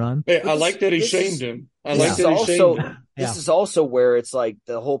tail and run. Hey, I like that he shamed him. This is also where it's like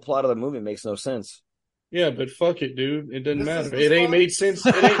the whole plot of the movie makes no sense. Yeah, but fuck it, dude. It doesn't matter. It ain't made sense.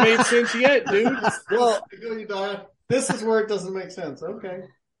 It ain't made sense yet, dude. Well, this is where it doesn't make sense. Okay.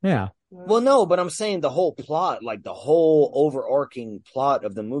 Yeah. Well, no, but I'm saying the whole plot, like the whole overarching plot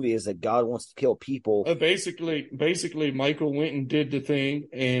of the movie is that God wants to kill people. Basically, Michael went and did the thing,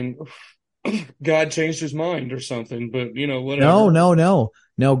 and God changed his mind or something. But whatever.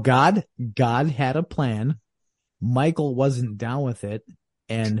 No. God had a plan. Michael wasn't down with it,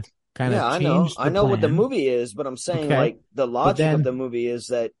 and kind of changed the I know plan. what the movie is, but I'm saying like the logic of the movie is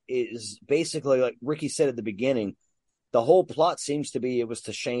that it is basically like Ricky said at the beginning. The whole plot seems to be it was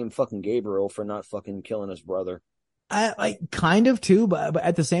to shame fucking Gabriel for not fucking killing his brother. I kind of too, but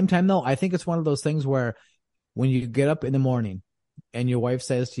at the same time though, I think it's one of those things where when you get up in the morning and your wife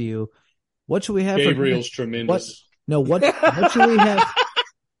says to you, "What should we have?" Gabriel's tremendous. What should we have?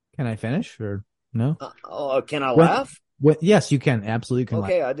 Can I finish or no? Can I laugh? Yes, you can. Absolutely, can.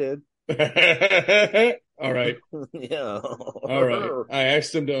 Okay, laugh. I did. All right. Yeah. All right. I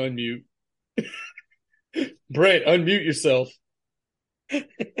asked him to unmute. Brent, unmute yourself.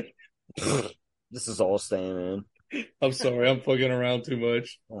 This is all staying in. I'm sorry, I'm fucking around too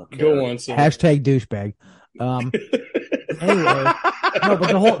much. Okay. Go on, son. Hashtag douchebag. Anyway, no,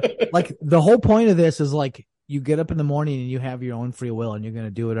 but the whole point of this is like you get up in the morning and you have your own free will and you're going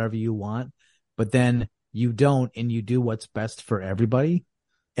to do whatever you want, but then you don't and you do what's best for everybody.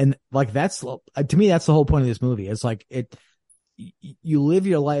 And like that's to me that's the whole point of this movie. It's like you live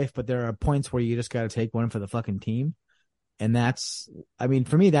your life, but there are points where you just got to take one for the fucking team. And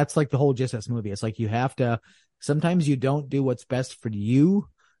for me, that's like the whole gist of this movie. It's like you have to, sometimes you don't do what's best for you,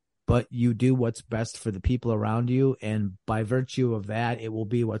 but you do what's best for the people around you. And by virtue of that, it will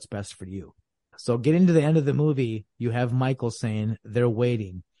be what's best for you. So getting to the end of the movie, you have Michael saying, they're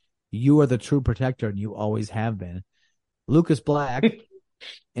waiting. You are the true protector and you always have been. Lucas Black,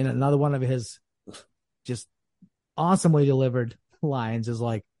 in another one of his just awesomely delivered lines is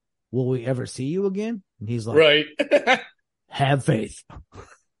like, will we ever see you again? And he's like, right. Have faith.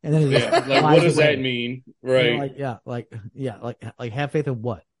 And then like what does that mean? Right. Like have faith in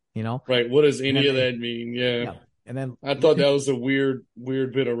what? Right. What does any of that mean? Yeah. And then I thought that was a weird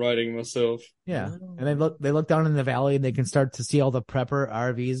bit of writing myself. Yeah. And they look down in the valley and they can start to see all the prepper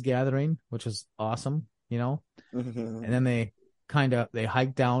RVs gathering, which is awesome, Mm-hmm. And then they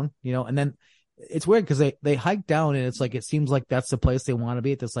hike down, and then it's weird because they hike down and it's like it seems like that's the place they want to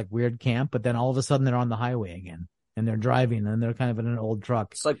be at this like weird camp, but then all of a sudden they're on the highway again and they're driving and they're kind of in an old truck.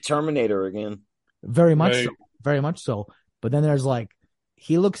 It's like Terminator again. Very much so. But then there's like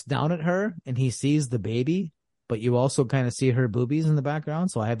he looks down at her and he sees the baby, but you also kind of see her boobies in the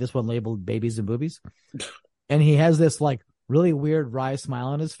background. So I have this one labeled babies and boobies. And he has this like really weird wry smile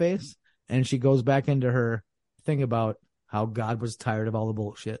on his face, and she goes back into her thing about how God was tired of all the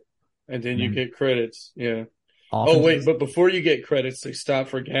bullshit. And then you get credits. Yeah. Often wait, but before you get credits, they stop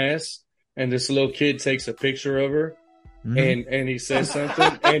for gas, and this little kid takes a picture of her, and he says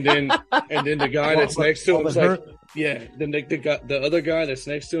something, and then the guy that's next to him is like, yeah. Then the other guy that's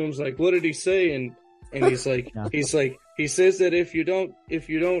next to him is like, what did he say? And he's like, he says that if you don't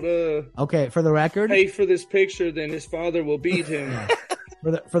okay, for the record, pay for this picture, then his father will beat him.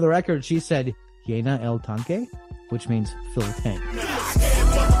 For the record, she said, "Llena el tanque," which means fill the tank.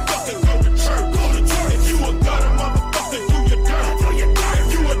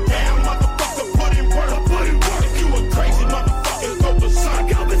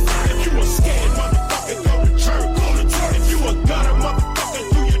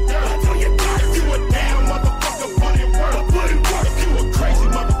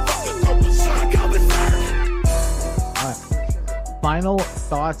 Final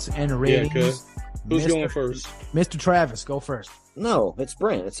thoughts and ratings. Yeah, who's going first? Mr. Travis, go first. No, it's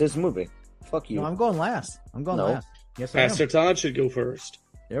Brent. It's his movie. Fuck you. No, I'm going last. Last. Yes, Pastor Todd should go first.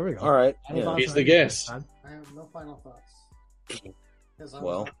 There we go. All right. He's the guest. I have no final thoughts.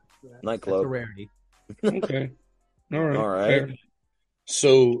 Well, nightclub. That's a rarity. Okay. All right. All right. Fair.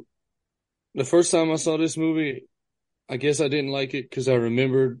 So, The first time I saw this movie, I guess I didn't like it because I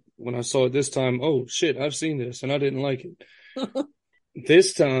remembered when I saw it this time, oh shit, I've seen this and I didn't like it.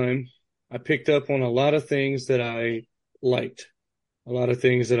 This time, I picked up on a lot of things that I liked, a lot of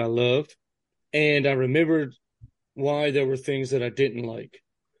things that I loved, and I remembered why there were things that I didn't like.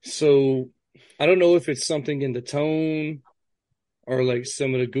 So I don't know if it's something in the tone or like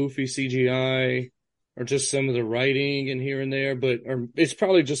some of the goofy CGI or just some of the writing in here and there, or it's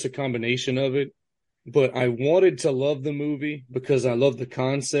probably just a combination of it. But I wanted to love the movie because I love the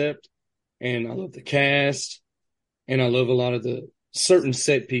concept and I love the cast and I love a lot of the certain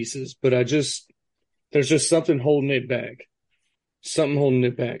set pieces, but there's just something holding it back. Something holding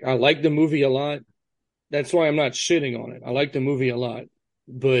it back. I like the movie a lot. That's why I'm not shitting on it. I like the movie a lot,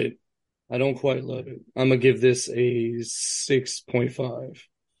 but I don't quite love it. I'm going to give this a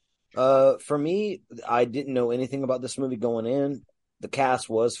 6.5. For me, I didn't know anything about this movie going in. The cast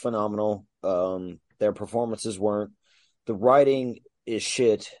was phenomenal. Their performances weren't. The writing is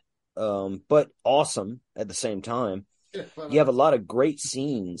shit, but awesome at the same time. You have a lot of great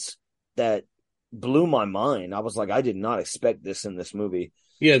scenes that blew my mind. I was like, I did not expect this in this movie.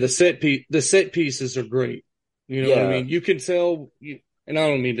 Yeah, the set pieces are great. You know what I mean? You can tell, and I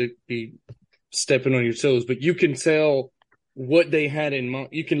don't mean to be stepping on your toes, but you can tell what they had in mind.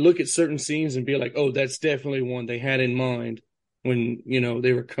 You can look at certain scenes and be like, oh, that's definitely one they had in mind when,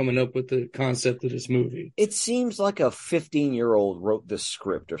 they were coming up with the concept of this movie. It seems like a 15-year-old wrote this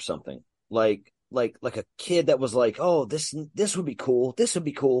script or something. Like a kid that was like, oh, this would be cool. This would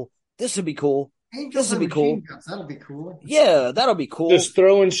be cool. This would be cool. Angels this would and be cool. Guns, that'll be cool. Yeah, that'll be cool. Just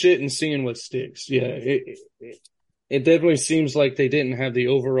throwing shit and seeing what sticks. Yeah, it definitely seems like they didn't have the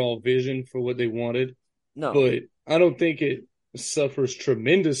overall vision for what they wanted. No. But I don't think it suffers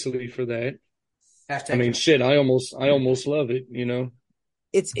tremendously for that. Hashtag I mean, shit, I almost love it,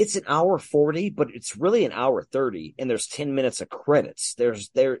 It's an hour 40, but it's really an hour 30, and there's 10 minutes of credits.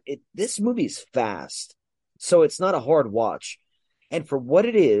 This movie's fast, so it's not a hard watch. And for what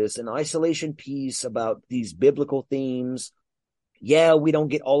it is, an isolation piece about these biblical themes. Yeah, we don't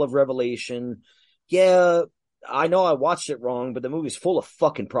get all of Revelation. Yeah, I know I watched it wrong, but the movie's full of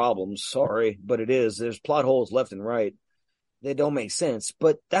fucking problems. Sorry, but it is. There's plot holes left and right. They don't make sense.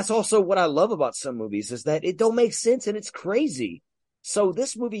 But that's also what I love about some movies, is that it don't make sense and it's crazy. So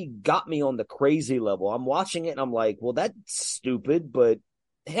this movie got me on the crazy level. I'm watching it and I'm like, well, that's stupid, but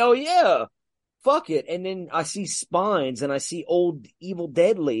hell yeah. Fuck it. And then I see spines and I see old Evil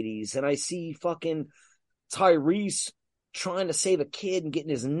Dead ladies and I see fucking Tyrese trying to save a kid and getting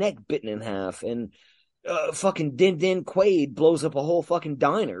his neck bitten in half, and fucking Din Din Quaid blows up a whole fucking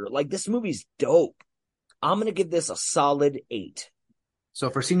diner. Like, this movie's dope. I'm going to give this a solid 8. So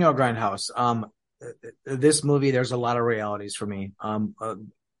for Senor Grindhouse, this movie, there's a lot of realities for me.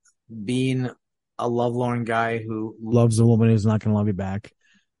 Being a lovelorn guy who loves a woman who's not going to love you back.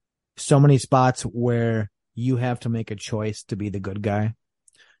 So many spots where you have to make a choice to be the good guy.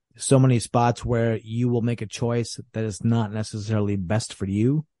 So many spots where you will make a choice that is not necessarily best for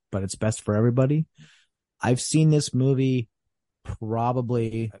you, but it's best for everybody. I've seen this movie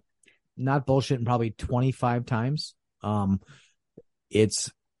probably, not bullshitting, probably 25 times.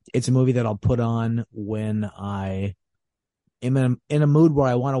 It's a movie that I'll put on when I am in a mood where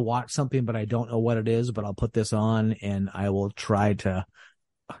I want to watch something, but I don't know what it is, but I'll put this on and I will try to,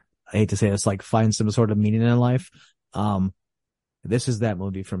 I hate to say this, like, find some sort of meaning in life. This is that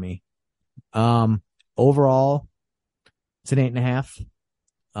movie for me. Overall, it's an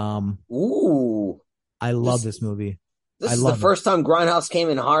 8.5. Ooh. I love this movie. This is the first time Grindhouse came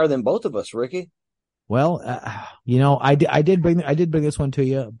in higher than both of us, Ricky. Well, I did bring this one to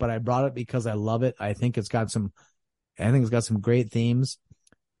you, but I brought it because I love it. I think it's got some great themes.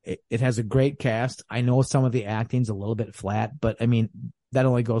 It has a great cast. I know some of the acting's a little bit flat, but I mean, that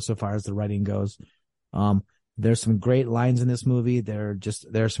only goes so far as the writing goes. There's some great lines in this movie. There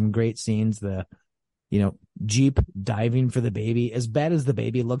are some great scenes. The, Jeep diving for the baby, as bad as the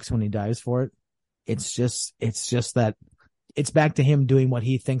baby looks when he dives for it, it's just that it's back to him doing what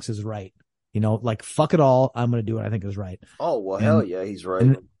he thinks is right. Like, fuck it all, I'm going to do what I think is right. Oh, well, hell yeah, he's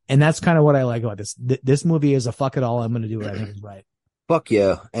right. And that's kind of what I like about this. This movie is a fuck it all, I'm going to do what I think is right. Fuck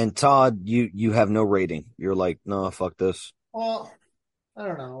yeah. And Todd, you have no rating. You're like, no, fuck this. Well, I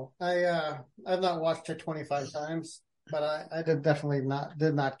don't know. I've not watched it 25 times, but I did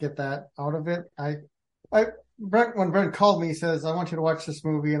not get that out of it. When Brent called me, he says, I want you to watch this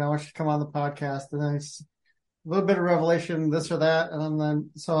movie and I want you to come on the podcast. And then it's a little bit of revelation, this or that. And then,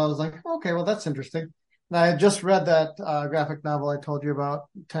 so I was like, okay, well, that's interesting. And I had just read that graphic novel I told you about,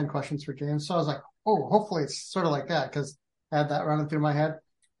 10 Questions for James. So I was like, oh, hopefully it's sort of like that, because I had that running through my head.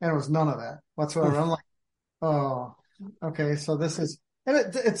 and it was none of that whatsoever. I'm like, oh, okay, so this is, and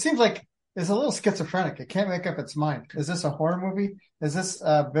it seems like it's a little schizophrenic. It can't make up its mind. Is this a horror movie? Is this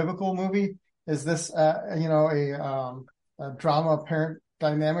a biblical movie? Is this, a drama, parent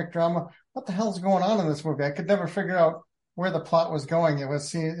dynamic drama? What the hell's going on in this movie? I could never figure out where the plot was going. It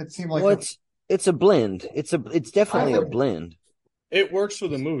seemed like it's a blend. It's definitely a blend. It works for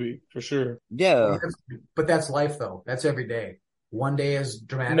the movie for sure. Yeah, but that's life though. That's every day. One day is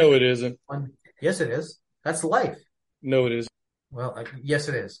dramatic. No, it isn't. Yes, it is. That's life. No, it isn't. Well, yes,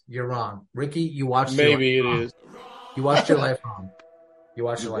 it is. You're wrong, Ricky. You watched. Maybe it is. You watched your life wrong. You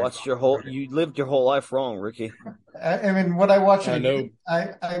lived your whole life wrong, Ricky. I mean, would I watch it? I know.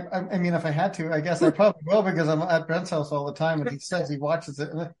 I mean, if I had to, I guess I probably will because I'm at Brent's house all the time and he says he watches it.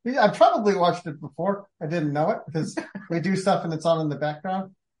 I probably watched it before. I didn't know it because we do stuff and it's on in the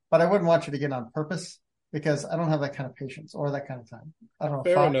background, but I wouldn't watch it again on purpose because I don't have that kind of patience or that kind of time. I don't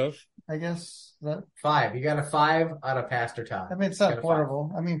know. Fair enough. I guess that 5. You got a 5 out of Pastor Todd. I mean, it's not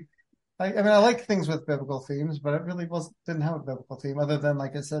horrible. I mean, I like things with biblical themes, but it really didn't have a biblical theme other than,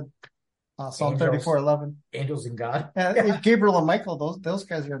 like I said, Psalm 34:11. Angels and God. Gabriel and Michael, those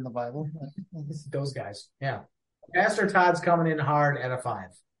guys are in the Bible. Those guys, yeah. Pastor Todd's coming in hard at a 5.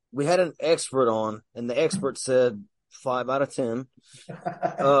 We had an expert on, and the expert said 5 out of 10.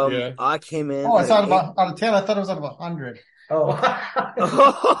 Yeah. I came in. Oh, I thought out of 10. I thought it was out of 100. Oh,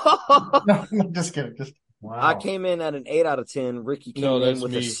 no, just kidding. Wow. I came in at an 8 out of 10. Ricky came in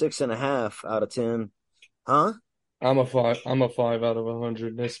with a 6.5 out of 10. Huh? I'm a 5 out of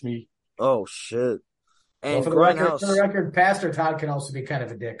 100. That's me. Oh shit! And for the record, Pastor Todd can also be kind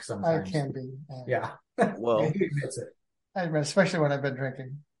of a dick sometimes. I can be. Yeah. Well, he admits it. I admit, especially when I've been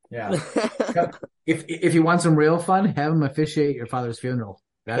drinking. Yeah. if you want some real fun, have him officiate your father's funeral.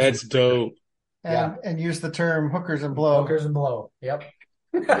 That's dope. And use the term hookers and blow. Hookers and blow. Yep.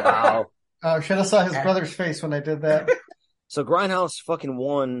 Wow. Should have saw his brother's face when I did that. So Grindhouse fucking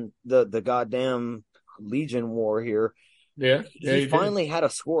won the goddamn Legion war here. Yeah. He finally had a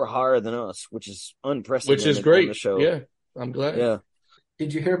score higher than us, which is unprecedented. Which is great. On the show. Yeah, I'm glad. Yeah.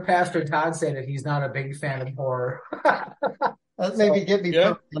 Did you hear Pastor Todd say that he's not a big fan of horror? That maybe get me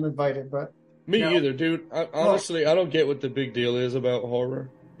uninvited, but me either, dude. Honestly, I don't get what the big deal is about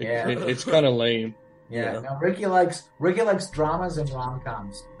horror. It's kind of lame. Yeah. No, Ricky likes dramas and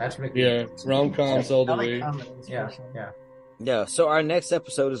rom-coms. That's Ricky. Yeah, rom-coms all the way. Yeah. So our next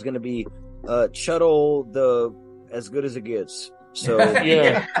episode is going to be Chuddle the As Good as It Gets. So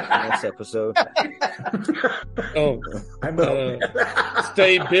yeah, next episode. I know.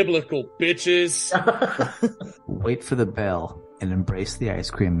 Stay biblical, bitches. Wait for the bell and embrace the ice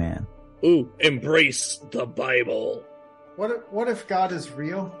cream man. Ooh, embrace the Bible. What if God is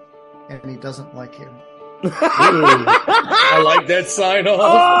real and he doesn't like him? I like that sign off.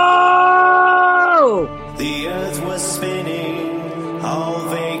 Oh! The earth was spinning, all